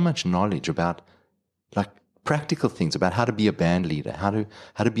me so much knowledge about like practical things about how to be a band leader, how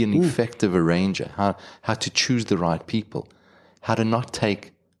to be an effective arranger, how to choose the right people, how to not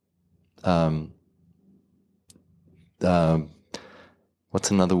take what's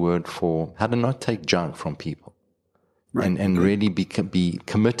another word for how to not take junk from people, right. and really be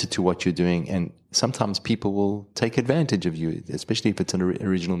committed to what you're doing. And sometimes people will take advantage of you, especially if it's an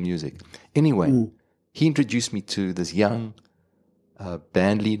original music. Anyway, he introduced me to this young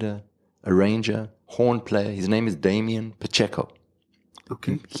band leader, arranger, horn player. His name is Damien Pacheco.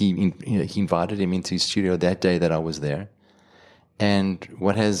 Okay. He invited him into his studio that day that I was there. And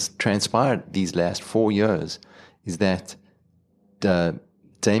what has transpired these last 4 years is that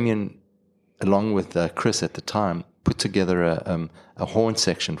Damien, along with Chris at the time, put together a horn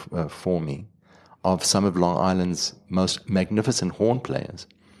section for me of some of Long Island's most magnificent horn players.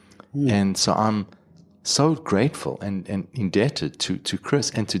 And so I'm so grateful and indebted to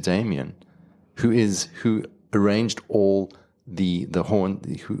Chris and to Damien, who arranged all the horn,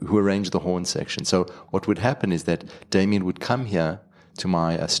 who arranged the horn section. So what would happen is that Damien would come here to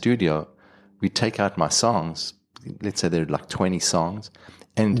my studio. We'd take out my songs. Let's say there are like 20 songs,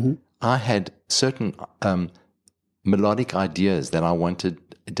 and I had certain melodic ideas that I wanted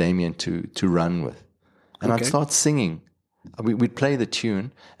Damien to run with, and I'd start singing. We'd play the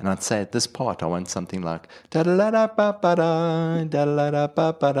tune, and I'd say at this part I want something like da da da ba ba da da da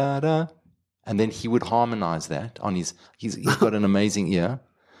ba ba da da, and then he would harmonize that on he's got an amazing ear,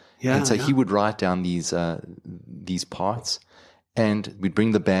 and so he would write down these parts, and we'd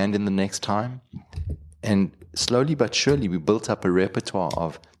bring the band in the next time, and slowly but surely we built up a repertoire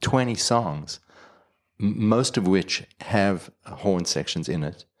of 20 songs, most of which have horn sections in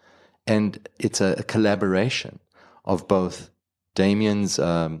it, and it's a collaboration of both Damien's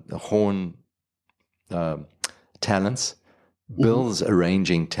horn talents, Bill's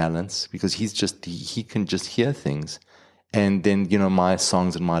arranging talents, because he can just hear things, and then, my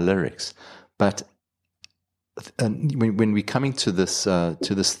songs and my lyrics. But when we're coming to this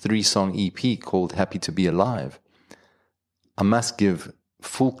 3-song EP called Happy to Be Alive, I must give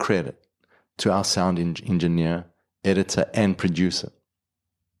full credit to our sound engineer, editor, and producer.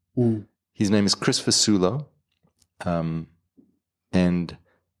 His name is Chris Fasulo, and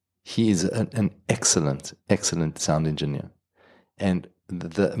he is an excellent sound engineer. And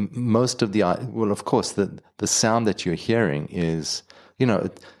of course, the sound that you're hearing is,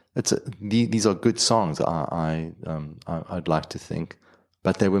 these are good songs. I'd like to think,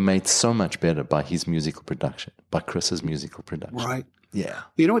 but they were made so much better by his musical production, by Chris's musical production. Right. Yeah.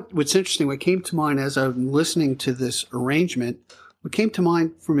 You know what's interesting? What came to mind as I'm listening to this arrangement, what came to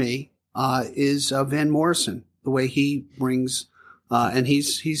mind for me is Van Morrison, the way he brings. And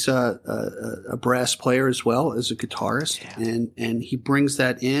he's a brass player as well as a guitarist, and he brings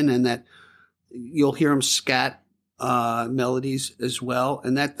that in, and that you'll hear him scat melodies as well,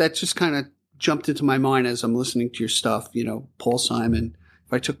 and that just kind of jumped into my mind as I'm listening to your stuff. Paul Simon.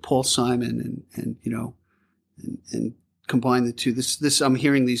 If I took Paul Simon and combine the two, this I'm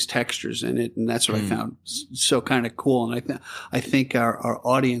hearing these textures in it, and that's what I found so kind of cool, and I think our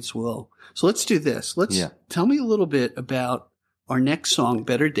audience will. So let's do this. Tell me a little bit about our next song,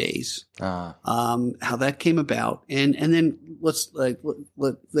 Better Days, how that came about. And then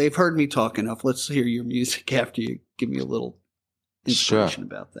they've heard me talk enough. Let's hear your music after you give me a little inspiration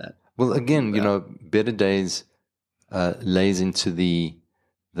about that. Well, again, Better Days lays into the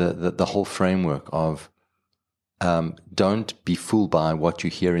whole framework of don't be fooled by what you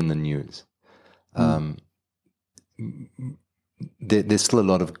hear in the news. There's still a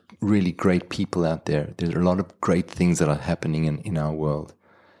lot of really great people out there. There's a lot of great things that are happening in our world,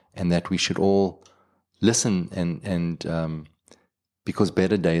 and that we should all listen and because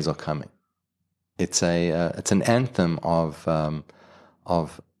better days are coming. It's an anthem of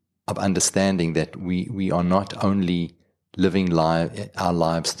understanding that we are not only living our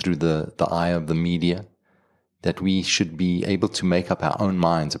lives through the eye of the media, that we should be able to make up our own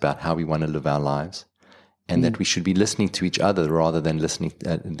minds about how we want to live our lives. And that we should be listening to each other rather than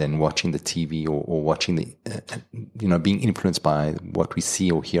than watching the TV or watching being influenced by what we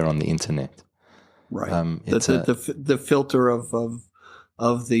see or hear on the internet. Right. The filter of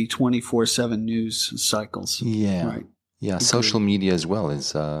the 24/7 news cycles. Yeah. Right. Yeah. Agreed. Social media as well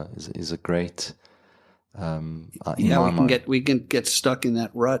is a great. We can get stuck in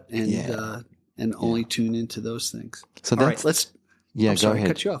that rut and only tune into those things. So all right, let's. Yeah, go ahead.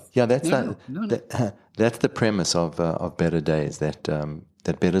 Cut you off. Yeah, that's the premise of Better Days. That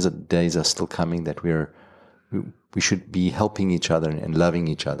better days are still coming. That we should be helping each other and loving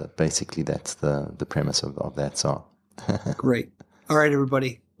each other. Basically, that's the premise of that song. Great. All right,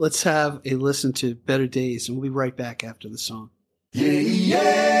 everybody, let's have a listen to Better Days, and we'll be right back after the song. Yeah,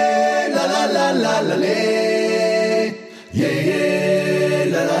 yeah, la la la la la la. Yeah, yeah,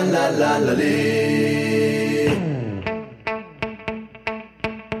 la la la la la la.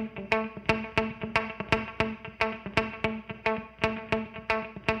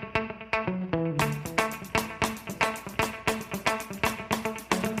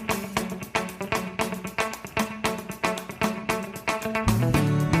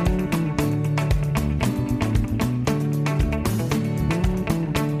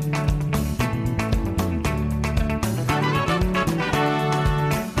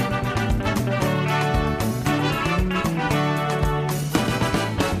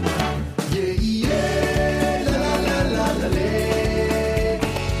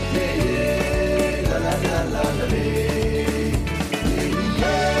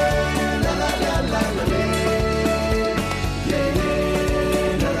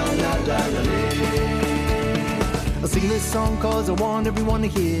 Song cause I want everyone to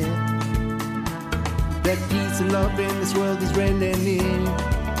hear that peace and love in this world is really near.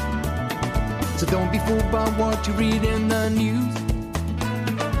 So don't be fooled by what you read in the news.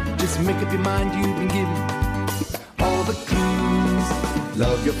 Just make up your mind, you've been given all the clues.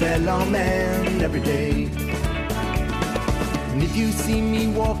 Love your fellow man every day. And if you see me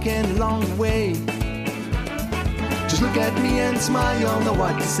walking along the way, just look at me and smile, you'll know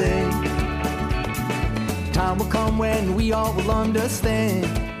what to say. Time will come when we all will understand.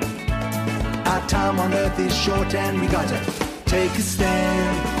 Our time on earth is short and we got to take a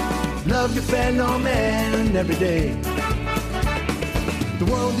stand. Love your fellow man every day. The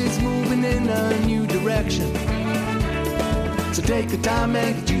world is moving in a new direction, so take the time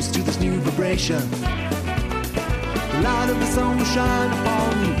and get used to this new vibration. The light of the sun will shine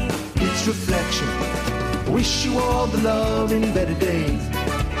upon you, its reflection. I wish you all the love in better days.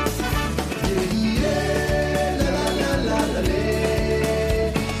 Yeah, yeah, la la la la.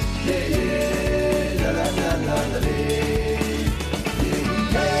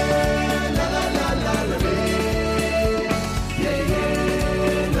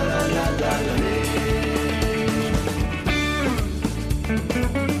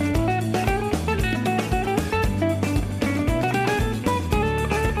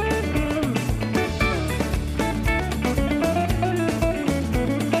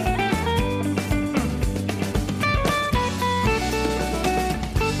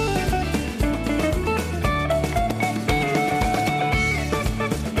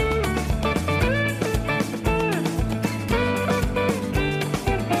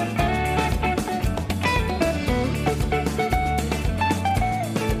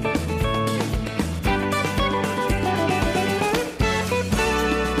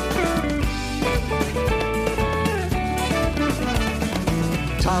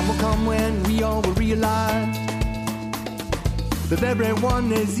 Time will come when we all will realize that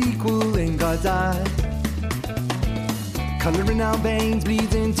everyone is equal in God's eyes. Color in our veins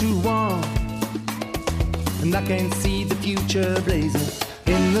bleeds into one, and I can see the future blazing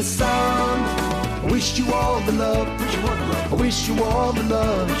in the sun. I wish you all the love. I wish you all the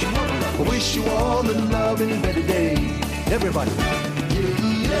love. I wish you all the love in better days. Everybody. Yeah,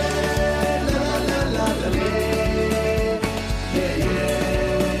 la la la la la. Yeah, yeah,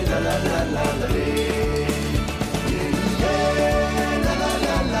 la la la la la. Yeah, yeah, la la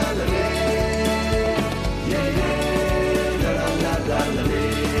la la la. Yeah, yeah, la la la la la.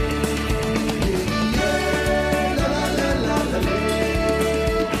 Yeah, la la la la la.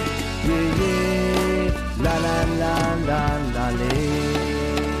 Yeah, yeah, la la la la la.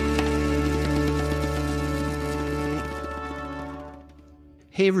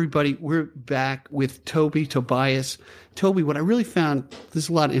 Hey everybody, we're back with Toby, Tobias. Toby, what I really found, there's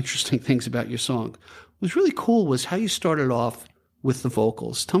a lot of interesting things about your song. What was really cool was how you started off with the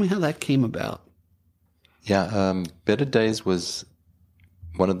vocals. Tell me how that came about. Yeah, Better Days was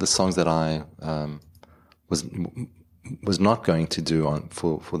one of the songs that I was not going to do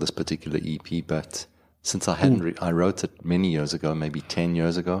for this particular EP, but since I hadn't, I wrote it many years ago, maybe 10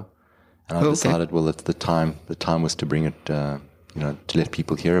 years ago, and I decided, well, at the time was to bring it, to let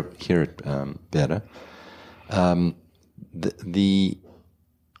people hear it better. All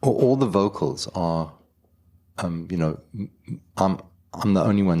the vocals are, I'm the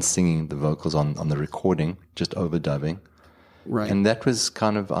only one singing the vocals on the recording, just overdubbing. Right. And that was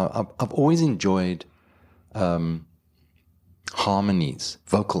kind of, I've always enjoyed harmonies,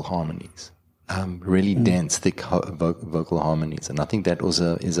 vocal harmonies, really dense, thick vocal harmonies. And I think that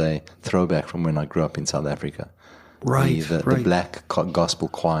also is a throwback from when I grew up in South Africa. Right. The black gospel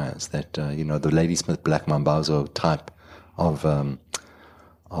choirs that, the Ladysmith Black Mambazo type of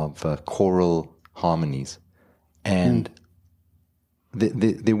choral harmonies. And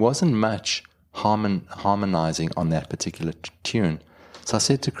there wasn't much harmonizing on that particular tune. So I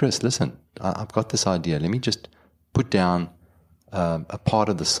said to Chris, listen, I've got this idea. Let me just put down a part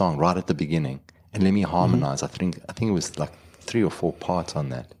of the song right at the beginning and let me harmonize. I think it was like 3 or 4 parts on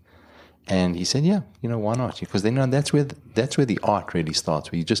that. And he said, yeah, why not? Because that's where the art really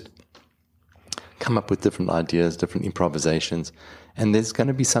starts, where you just come up with different ideas, different improvisations, and there's going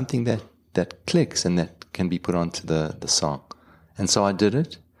to be something that clicks and that can be put onto the song. And so I did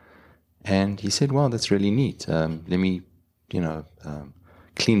it, and he said, well, that's really neat. Let me,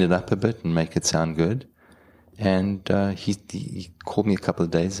 clean it up a bit and make it sound good. And he called me a couple of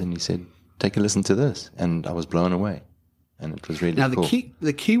days and he said, take a listen to this. And I was blown away. And it was really cool. Now,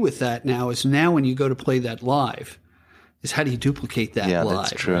 the key with that now is when you go to play that live, is how do you duplicate that live?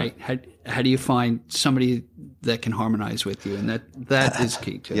 That's true. Right? How do you find somebody that can harmonize with you? And that is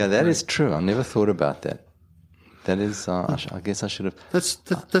key too. Yeah, that is true. I never thought about that. That is, I guess I should have.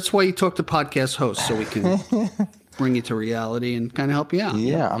 That's why you talk to podcast hosts, so we can bring you to reality and kind of help you out.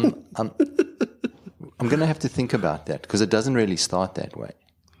 Yeah, I'm going to have to think about that because it doesn't really start that way.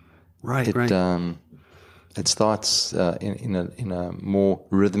 Right. It starts in a more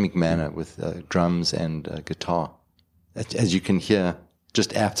rhythmic manner with drums and guitar, as you can hear.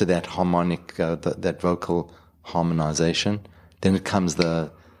 Just after that harmonic, that vocal harmonization, then it comes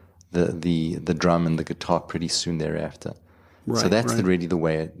the drum and the guitar pretty soon thereafter. Right, so that's really the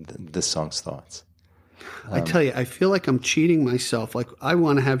way this song starts. I tell you, I feel like I'm cheating myself. Like I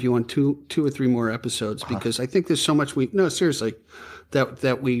want to have you on two or three more episodes because I think there's so much seriously,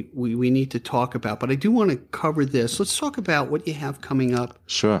 that we need to talk about. But I do want to cover this. Let's talk about what you have coming up.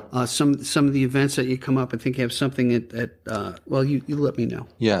 Sure. Some of the events that you come up. I think you have something you let me know.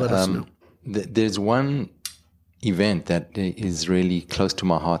 Yeah. Let us know. There's one event that is really close to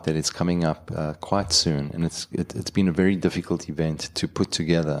my heart that is coming up quite soon, and it's been a very difficult event to put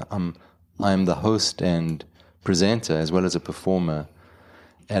together. I am the host and presenter as well as a performer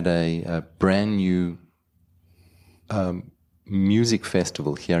at a brand new music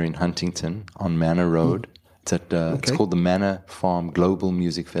festival here in Huntington on Manor Road. It's called the Manor Farm Global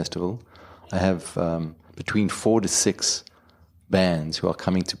Music Festival. I have between 4 to 6 bands who are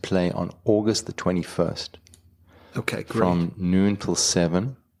coming to play on August the 21st. Okay, great. From noon till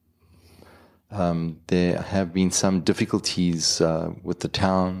 7. There have been some difficulties with the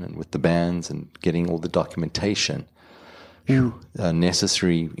town and with the bands and getting all the documentation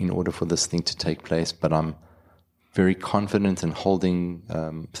necessary in order for this thing to take place. But I'm very confident and holding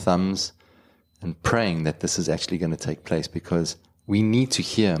thumbs and praying that this is actually going to take place because we need to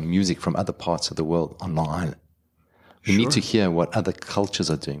hear music from other parts of the world on Long Island. We need to hear what other cultures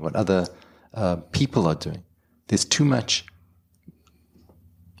are doing, what other people are doing. There's too much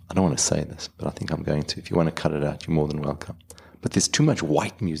don't want to say this, but I think I'm going to. If you want to cut it out, you're more than welcome. But there's too much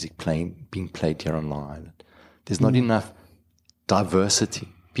white music being played here on Long Island. There's not enough diversity.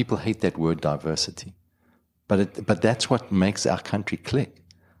 People hate that word diversity. But that's what makes our country click.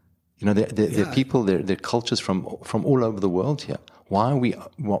 You know, there are people, there are cultures from all over the world here. Why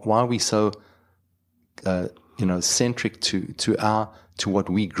are we so centric to what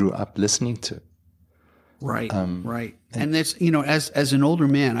we grew up listening to? Right, right. And that's, as an older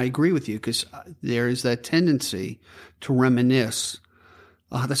man, I agree with you, because there is that tendency to reminisce.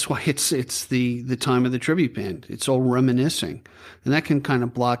 That's why it's the time of the tribute band. It's all reminiscing. And that can kind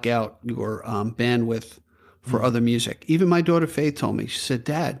of block out your bandwidth for other music. Even my daughter Faith told me, she said,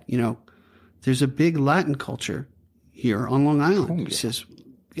 Dad, there's a big Latin culture here on Long Island. She says,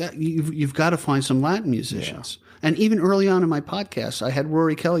 yeah, you've got to find some Latin musicians. Yeah. And even early on in my podcast, I had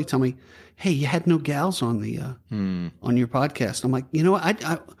Rory Kelly tell me, hey, you had no gals on the on your podcast. I'm like,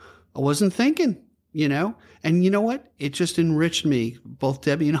 I wasn't thinking, And you know what? It just enriched me. Both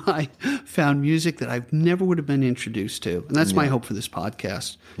Debbie and I found music that I never would have been introduced to. And that's my hope for this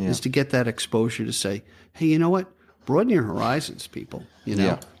podcast, is to get that exposure to say, hey, you know what? Broaden your horizons, people.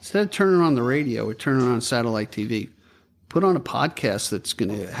 Instead of turning on the radio or turning on satellite TV, put on a podcast that's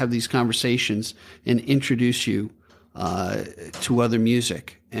going to have these conversations and introduce you to other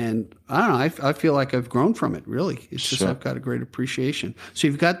music. And I don't know, I feel like I've grown from it, really. It's just I've got a great appreciation. So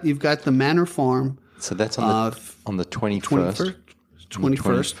you've got the Manor Farm. So that's on the 21st.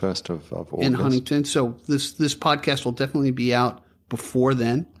 21st of August. In Huntington. So this podcast will definitely be out before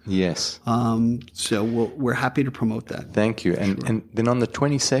then. Yes. So we're happy to promote that. Thank you. And then on the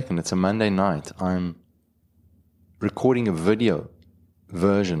 22nd, it's a Monday night, I'm recording a video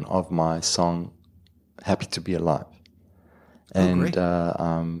version of my song Happy to Be Alive. And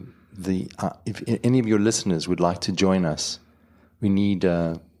if any of your listeners would like to join us, we need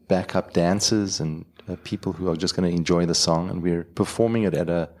backup dancers and people who are just going to enjoy the song. And we're performing it at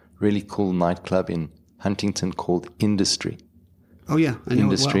a really cool nightclub in Huntington called Industry. Oh, yeah. I know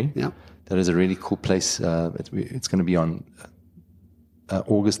Industry. It well. Yeah. That is a really cool place. It's going to be on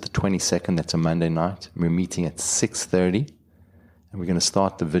August the 22nd. That's a Monday night. We're meeting at 6:30. And we're going to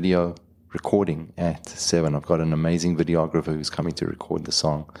start the video recording at 7. I've got an amazing videographer who's coming to record the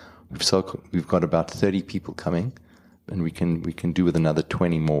song. We've got about 30 people coming, and we can do with another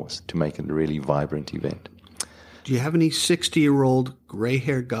 20 more to make it a really vibrant event. Do you have any 60-year-old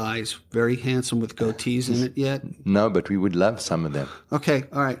gray-haired guys, very handsome with goatees in it yet? No, but we would love some of them. Okay,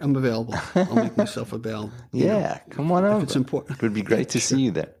 all right, I'm available. I'll make myself available. Come on over. If it's important. It would be great to see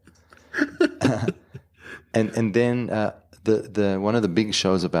you there. And then the one of the big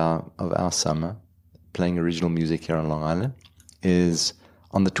shows of our summer, playing original music here on Long Island, is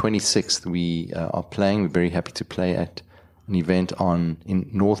on the 26th. We are playing. We're very happy to play at an event in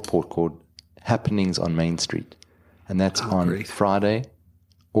Northport called Happenings on Main Street. And that's on Friday,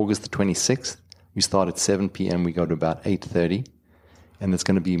 August the 26th. We start at 7 p.m. We go to about 8:30. And it's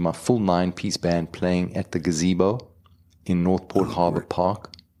going to be my full 9-piece band playing at the Gazebo in Northport Harbor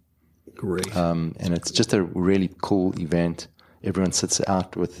Park. Great. And it's just a really cool event. Everyone sits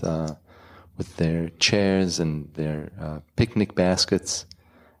out with their chairs and their picnic baskets.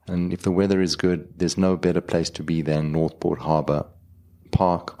 And if the weather is good, there's no better place to be than Northport Harbor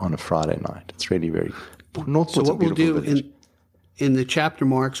Park on a Friday night. It's really very Northport's so what a we'll beautiful do village. in the chapter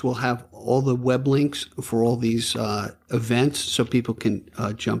marks, we'll have all the web links for all these events so people can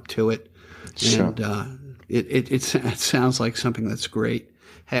jump to it. Sure. And it sounds like something that's great.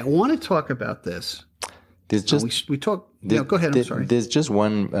 Hey, I want to talk about this. There's just we talk. Go ahead. I'm sorry. There's just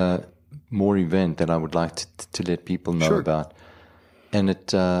one more event that I would like to let people know about, and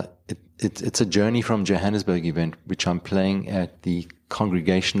it's a Journey from Johannesburg event, which I'm playing at the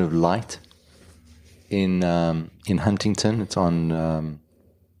Congregation of Light in Huntington. It's on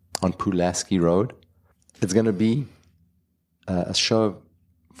Pulaski Road. It's going to be a show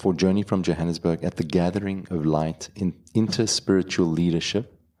for Journey from Johannesburg at the Gathering of Light in Interspiritual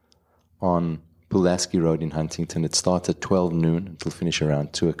Leadership on Pulaski Road in Huntington. It starts at 12 noon. It'll finish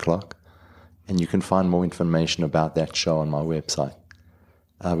around 2 o'clock. And you can find more information about that show on my website.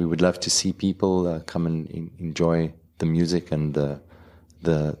 We would love to see people come and enjoy the music and the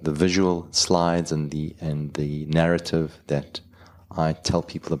visual slides and the narrative that I tell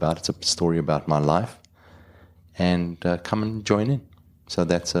people about. It's a story about my life. And come and join in. So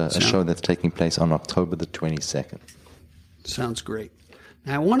that's a show that's taking place on October the 22nd. Sounds great.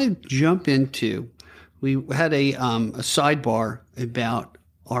 Now I want to jump into, we had a sidebar about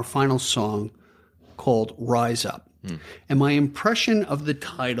our final song called Rise Up. And my impression of the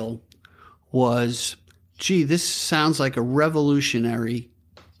title was, gee, this sounds like a revolutionary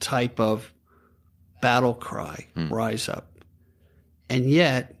type of battle cry, rise up. And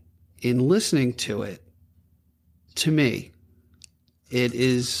yet, in listening to it, to me, it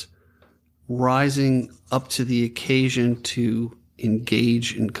is rising up to the occasion to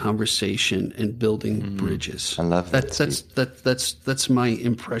engage in conversation and building bridges. I love that. That's my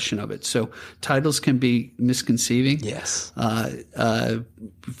impression of it. So titles can be misconceiving, Yes.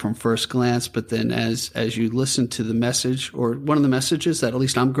 from first glance, but then as you listen to the message, or one of the messages that at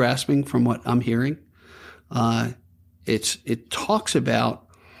least I'm grasping from what I'm hearing, it talks about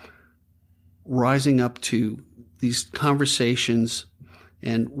rising up to these conversations,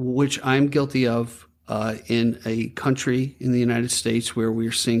 and which I'm guilty of in a country in the United States where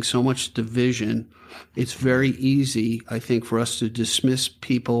we're seeing so much division. It's very easy, I think, for us to dismiss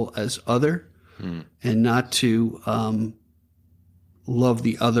people as other and not to love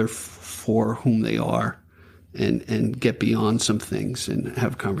the other for whom they are, and get beyond some things and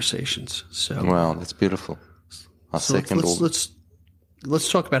have conversations. So, Wow, that's beautiful.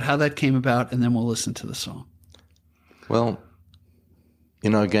 Let's talk about how that came about, and then we'll listen to the song. Well,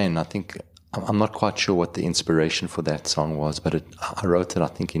 again, I think I'm not quite sure what the inspiration for that song was, but I wrote it, I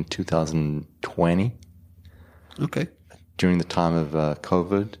think, in 2020. Okay. During the time of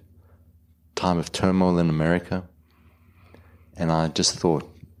COVID, time of turmoil in America. And I just thought,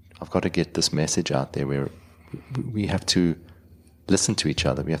 I've got to get this message out there where we have to listen to each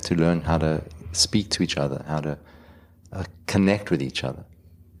other. We have to learn how to speak to each other, how to connect with each other.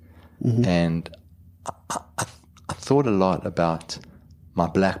 Mm-hmm. And I thought a lot about my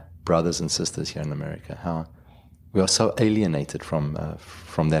black brothers and sisters here in America, how we are so alienated from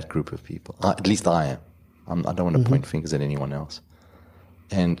that group of people. At least I am. I don't want to point fingers at anyone else.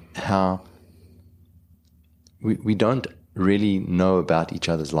 And how we don't really know about each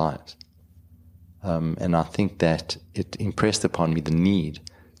other's lives. And I think that it impressed upon me the need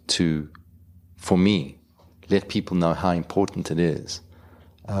for me, let people know how important it is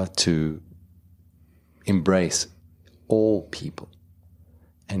to embrace all people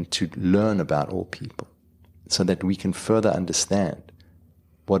and to learn about all people, so that we can further understand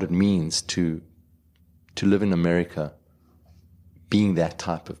what it means to live in America being that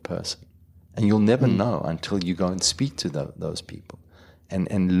type of person. And you'll never know until you go and speak to those people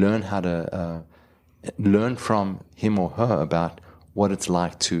and learn how to learn from him or her about what it's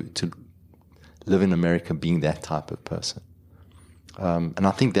like to live in America being that type of person. And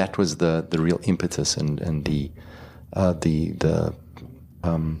I think that was the real impetus and the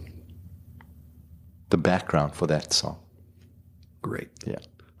background for that song. Great. Yeah.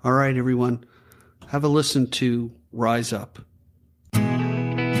 All right, everyone. Have a listen to Rise Up.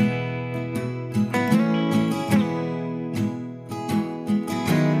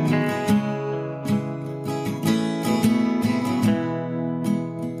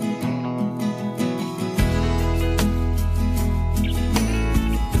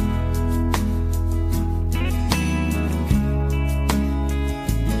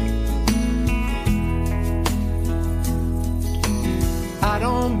 I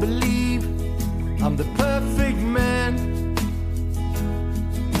don't believe I'm the perfect man,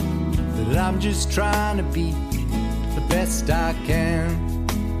 but I'm just trying to be the best I can.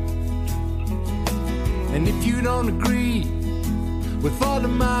 And if you don't agree with all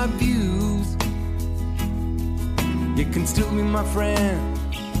of my views, you can still be my friend.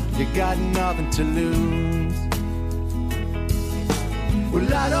 You got nothing to lose.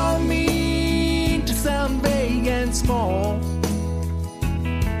 Well, I don't mean to sound vague and small.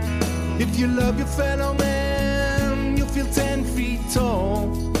 If you love your fellow man, you'll feel 10 feet tall.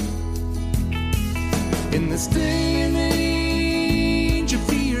 In this day and age of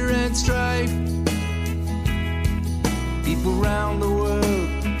fear and strife, people around the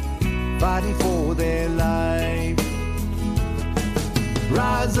world fighting for their life.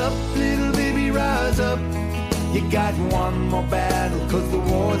 Rise up, little baby, rise up. You got one more battle, 'cause the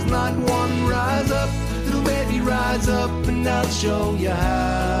war's not won. Rise up, little baby, rise up, and I'll show you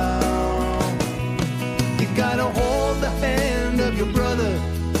how. You gotta hold the hand of your brother.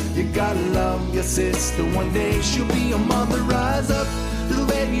 You gotta love your sister. One day she'll be your mother. Rise up, little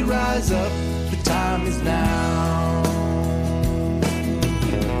baby, rise up. The time is now.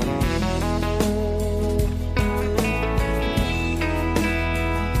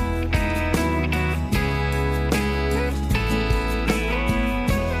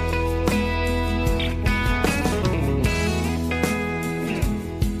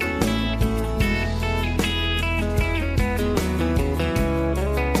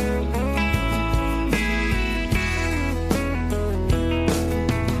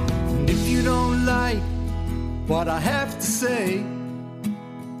 What I have to say,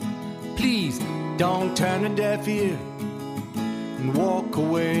 please don't turn a deaf ear and walk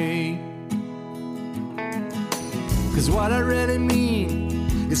away. 'Cause what I really mean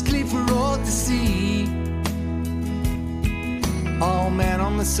is clear for all to see. All men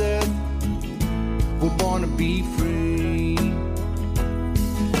on this earth were born to be free.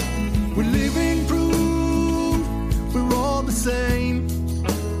 We're living proof we're all the same.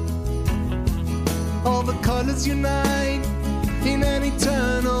 All the colors unite in an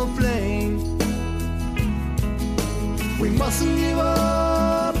eternal flame. We mustn't give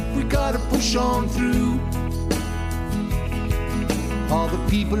up, we gotta push on through. All the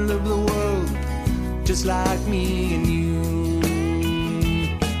people of the world, just like me and you.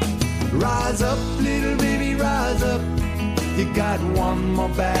 Rise up, little baby, rise up. You got one more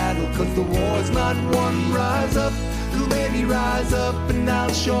battle, 'cause the war's not won. Rise up, little baby, rise up, and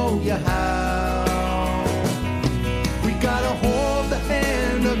I'll show you how. We gotta hold the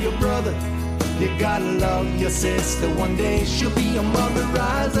hand of your brother. You gotta love your sister, one day she'll be your mother.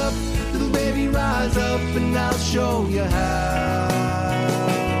 Rise up, little baby, rise up, and I'll show you how.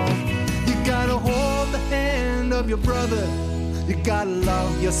 You gotta hold the hand of your brother. You gotta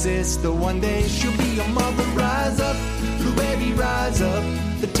love your sister, one day she'll be your mother. Rise up, little baby, rise up,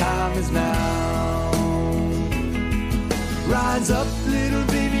 the time is now. Rise up, little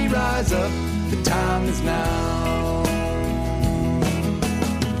baby, rise up, the time is now.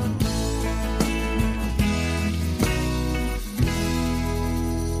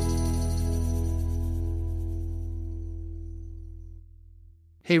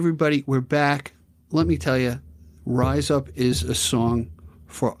 Hey everybody, we're back. Let me tell you, Rise Up is a song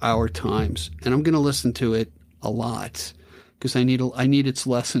for our times, and I'm going to listen to it a lot because I need its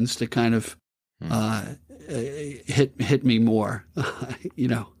lessons to kind of hit me more. You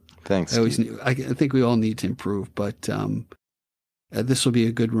know, Thanks. I think we all need to improve, but this will be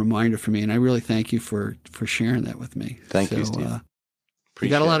a good reminder for me, and I really thank you for sharing that with me. Thank you, Steve. You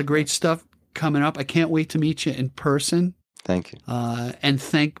got a lot of great stuff coming up. I can't wait to meet you in person. Thank you. And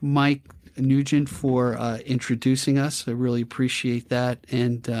thank Mike Nugent for introducing us. I really appreciate that.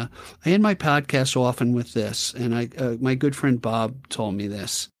 And I end my podcast often with this, and my good friend Bob told me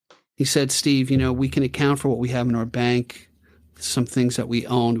this. He said, Steve, you know, we can account for what we have in our bank, some things that we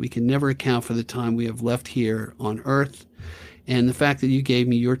own. We can never account for the time we have left here on Earth. And the fact that you gave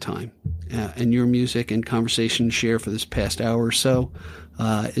me your time and your music and conversation to share for this past hour or so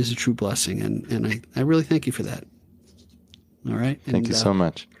is a true blessing. And I really thank you for that. All right. Thank you so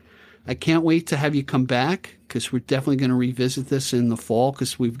much. I can't wait to have you come back because we're definitely going to revisit this in the fall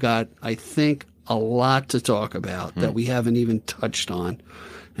because we've got, I think, a lot to talk about that we haven't even touched on.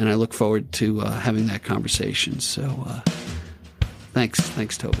 And I look forward to having that conversation. So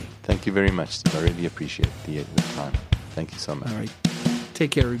thanks, Toby. Thank you very much, Steve. I really appreciate the time. Thank you so much. All right.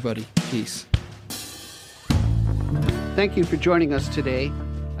 Take care, everybody. Peace. Thank you for joining us today.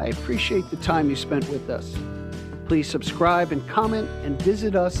 I appreciate the time you spent with us. Please subscribe and comment and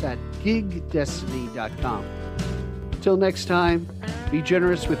visit us at gigdestiny.com. Till next time, be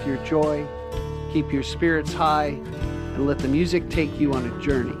generous with your joy, keep your spirits high, and let the music take you on a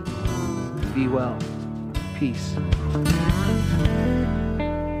journey. Be well. Peace.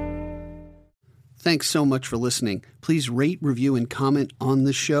 Thanks so much for listening. Please rate, review, and comment on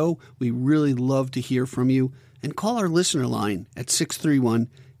the show. We really love to hear from you. And call our listener line at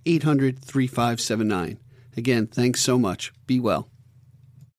 631-800-3579. Again, thanks so much. Be well.